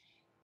Georgia.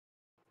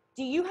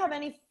 Do you have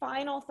any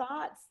final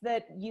thoughts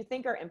that you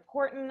think are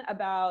important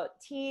about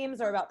teams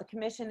or about the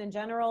commission in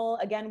general?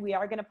 Again, we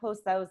are going to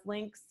post those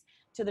links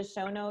to the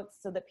show notes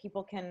so that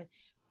people can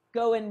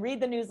go and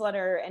read the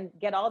newsletter and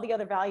get all the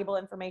other valuable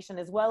information,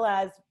 as well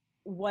as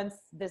once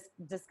this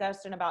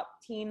discussion about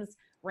teams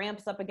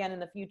ramps up again in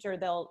the future,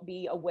 they'll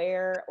be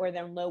aware, or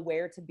they'll know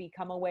where to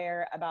become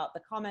aware about the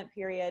comment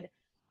period.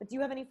 But do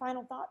you have any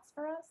final thoughts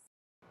for us?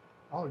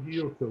 I'll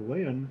yield to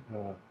Lynn.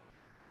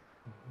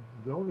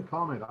 The only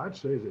comment I'd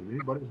say is that if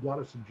anybody's got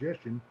a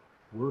suggestion,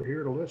 we're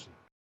here to listen.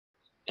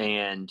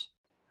 And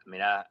I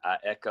mean, I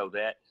echo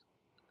that.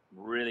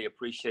 Really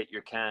appreciate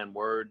your kind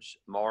words,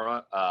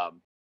 Mara.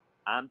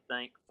 I'm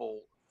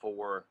thankful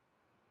for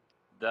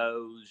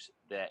those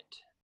that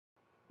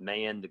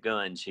man the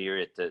guns here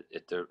at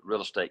the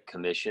Real Estate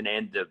Commission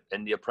and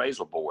the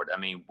Appraisal Board. I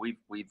mean,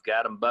 we've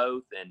got them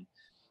both, and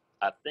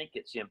I think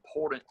it's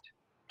important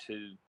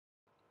to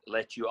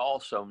let you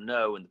also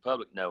know, and the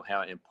public know,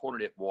 how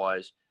important it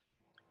was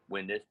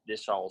when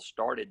this all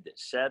started, that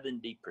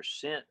 70%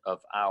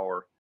 of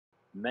our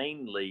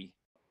mainly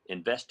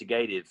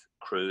investigative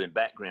crew and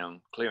background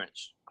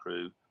clearance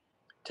crew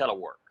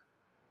telework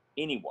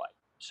anyway.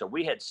 So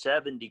we had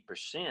 70%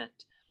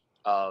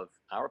 of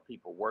our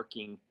people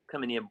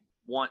coming in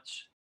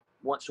once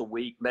a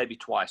week, maybe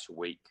twice a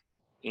week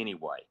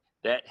anyway.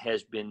 That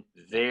has been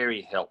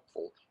very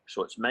helpful.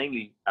 So it's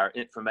mainly our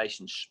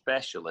information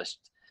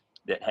specialists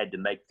that had to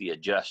make the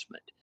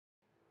adjustment.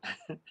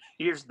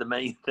 Here's the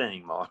main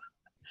thing, Mark.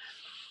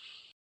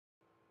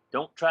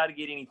 Don't try to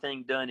get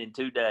anything done in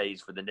 2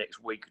 days for the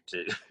next week or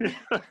 2.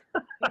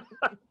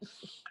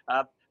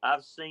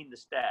 I've seen the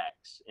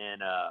stacks,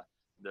 and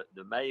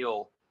the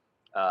mail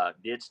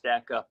did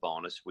stack up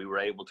on us. We were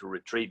able to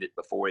retrieve it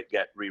before it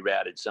got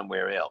rerouted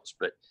somewhere else.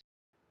 But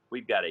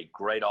we've got a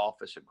great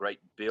office, a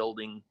great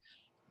building,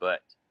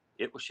 but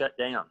it was shut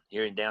down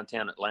here in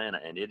downtown Atlanta,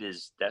 and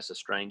that's a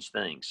strange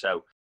thing.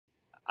 So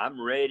I'm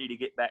ready to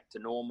get back to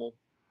normal.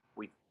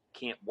 We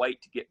can't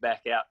wait to get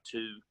back out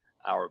to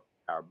our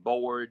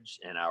boards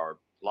and our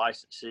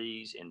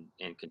licensees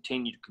and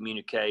continue to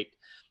communicate.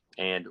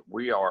 And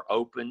we are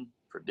open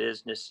for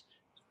business,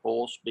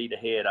 full speed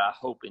ahead. I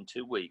hope in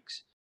 2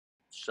 weeks,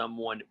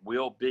 someone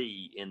will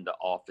be in the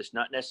office,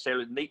 not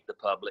necessarily meet the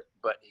public,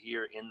 but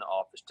here in the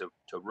office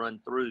to run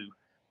through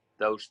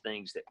those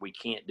things that we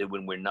can't do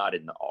when we're not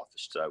in the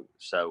office.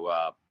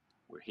 So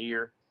we're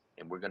here,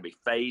 and we're going to be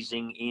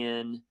phasing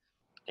in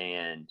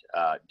and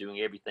doing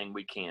everything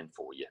we can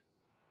for you.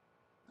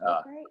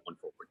 Great. Going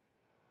forward.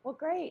 Well,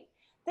 great.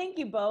 Thank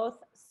you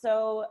both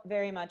so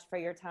very much for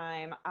your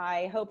time.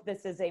 I hope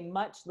this is a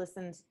much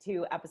listened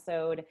to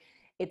episode.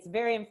 It's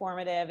very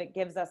informative. It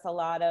gives us a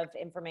lot of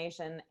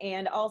information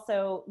and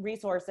also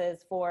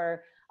resources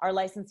for our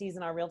licensees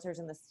and our realtors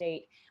in the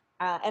state.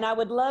 And I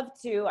would love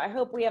to, I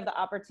hope we have the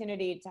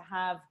opportunity to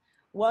have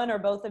one or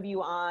both of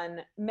you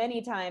on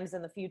many times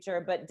in the future,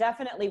 but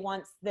definitely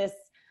once this,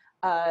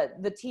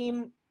 the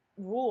team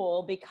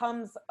rule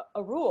becomes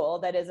a rule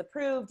that is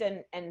approved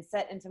and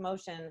set into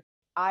motion,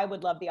 I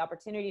would love the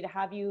opportunity to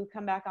have you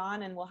come back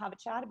on, and we'll have a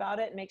chat about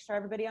it and make sure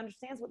everybody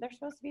understands what they're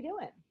supposed to be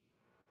doing.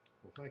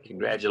 Well, thank you.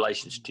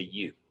 Congratulations to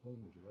you.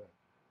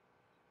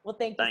 Well,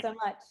 thank you so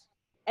much.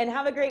 And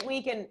have a great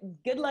week, and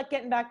good luck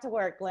getting back to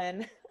work,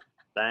 Lynn.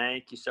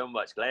 Thank you so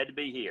much. Glad to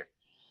be here.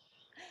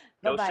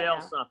 Go sell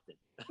now. something.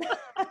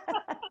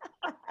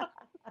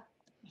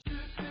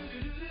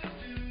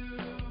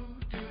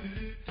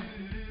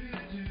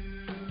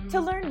 To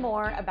learn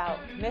more about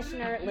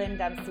Commissioner Lynn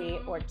Dempsey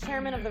or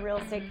Chairman of the Real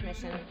Estate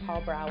Commission,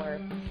 Paul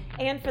Brower,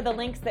 and for the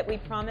links that we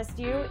promised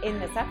you in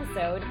this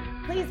episode,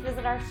 please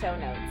visit our show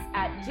notes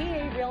at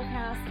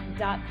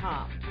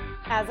garealcast.com.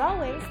 As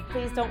always,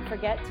 please don't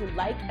forget to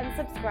like and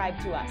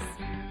subscribe to us.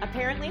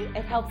 Apparently,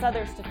 it helps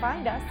others to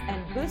find us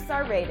and boosts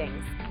our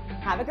ratings.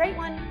 Have a great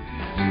one.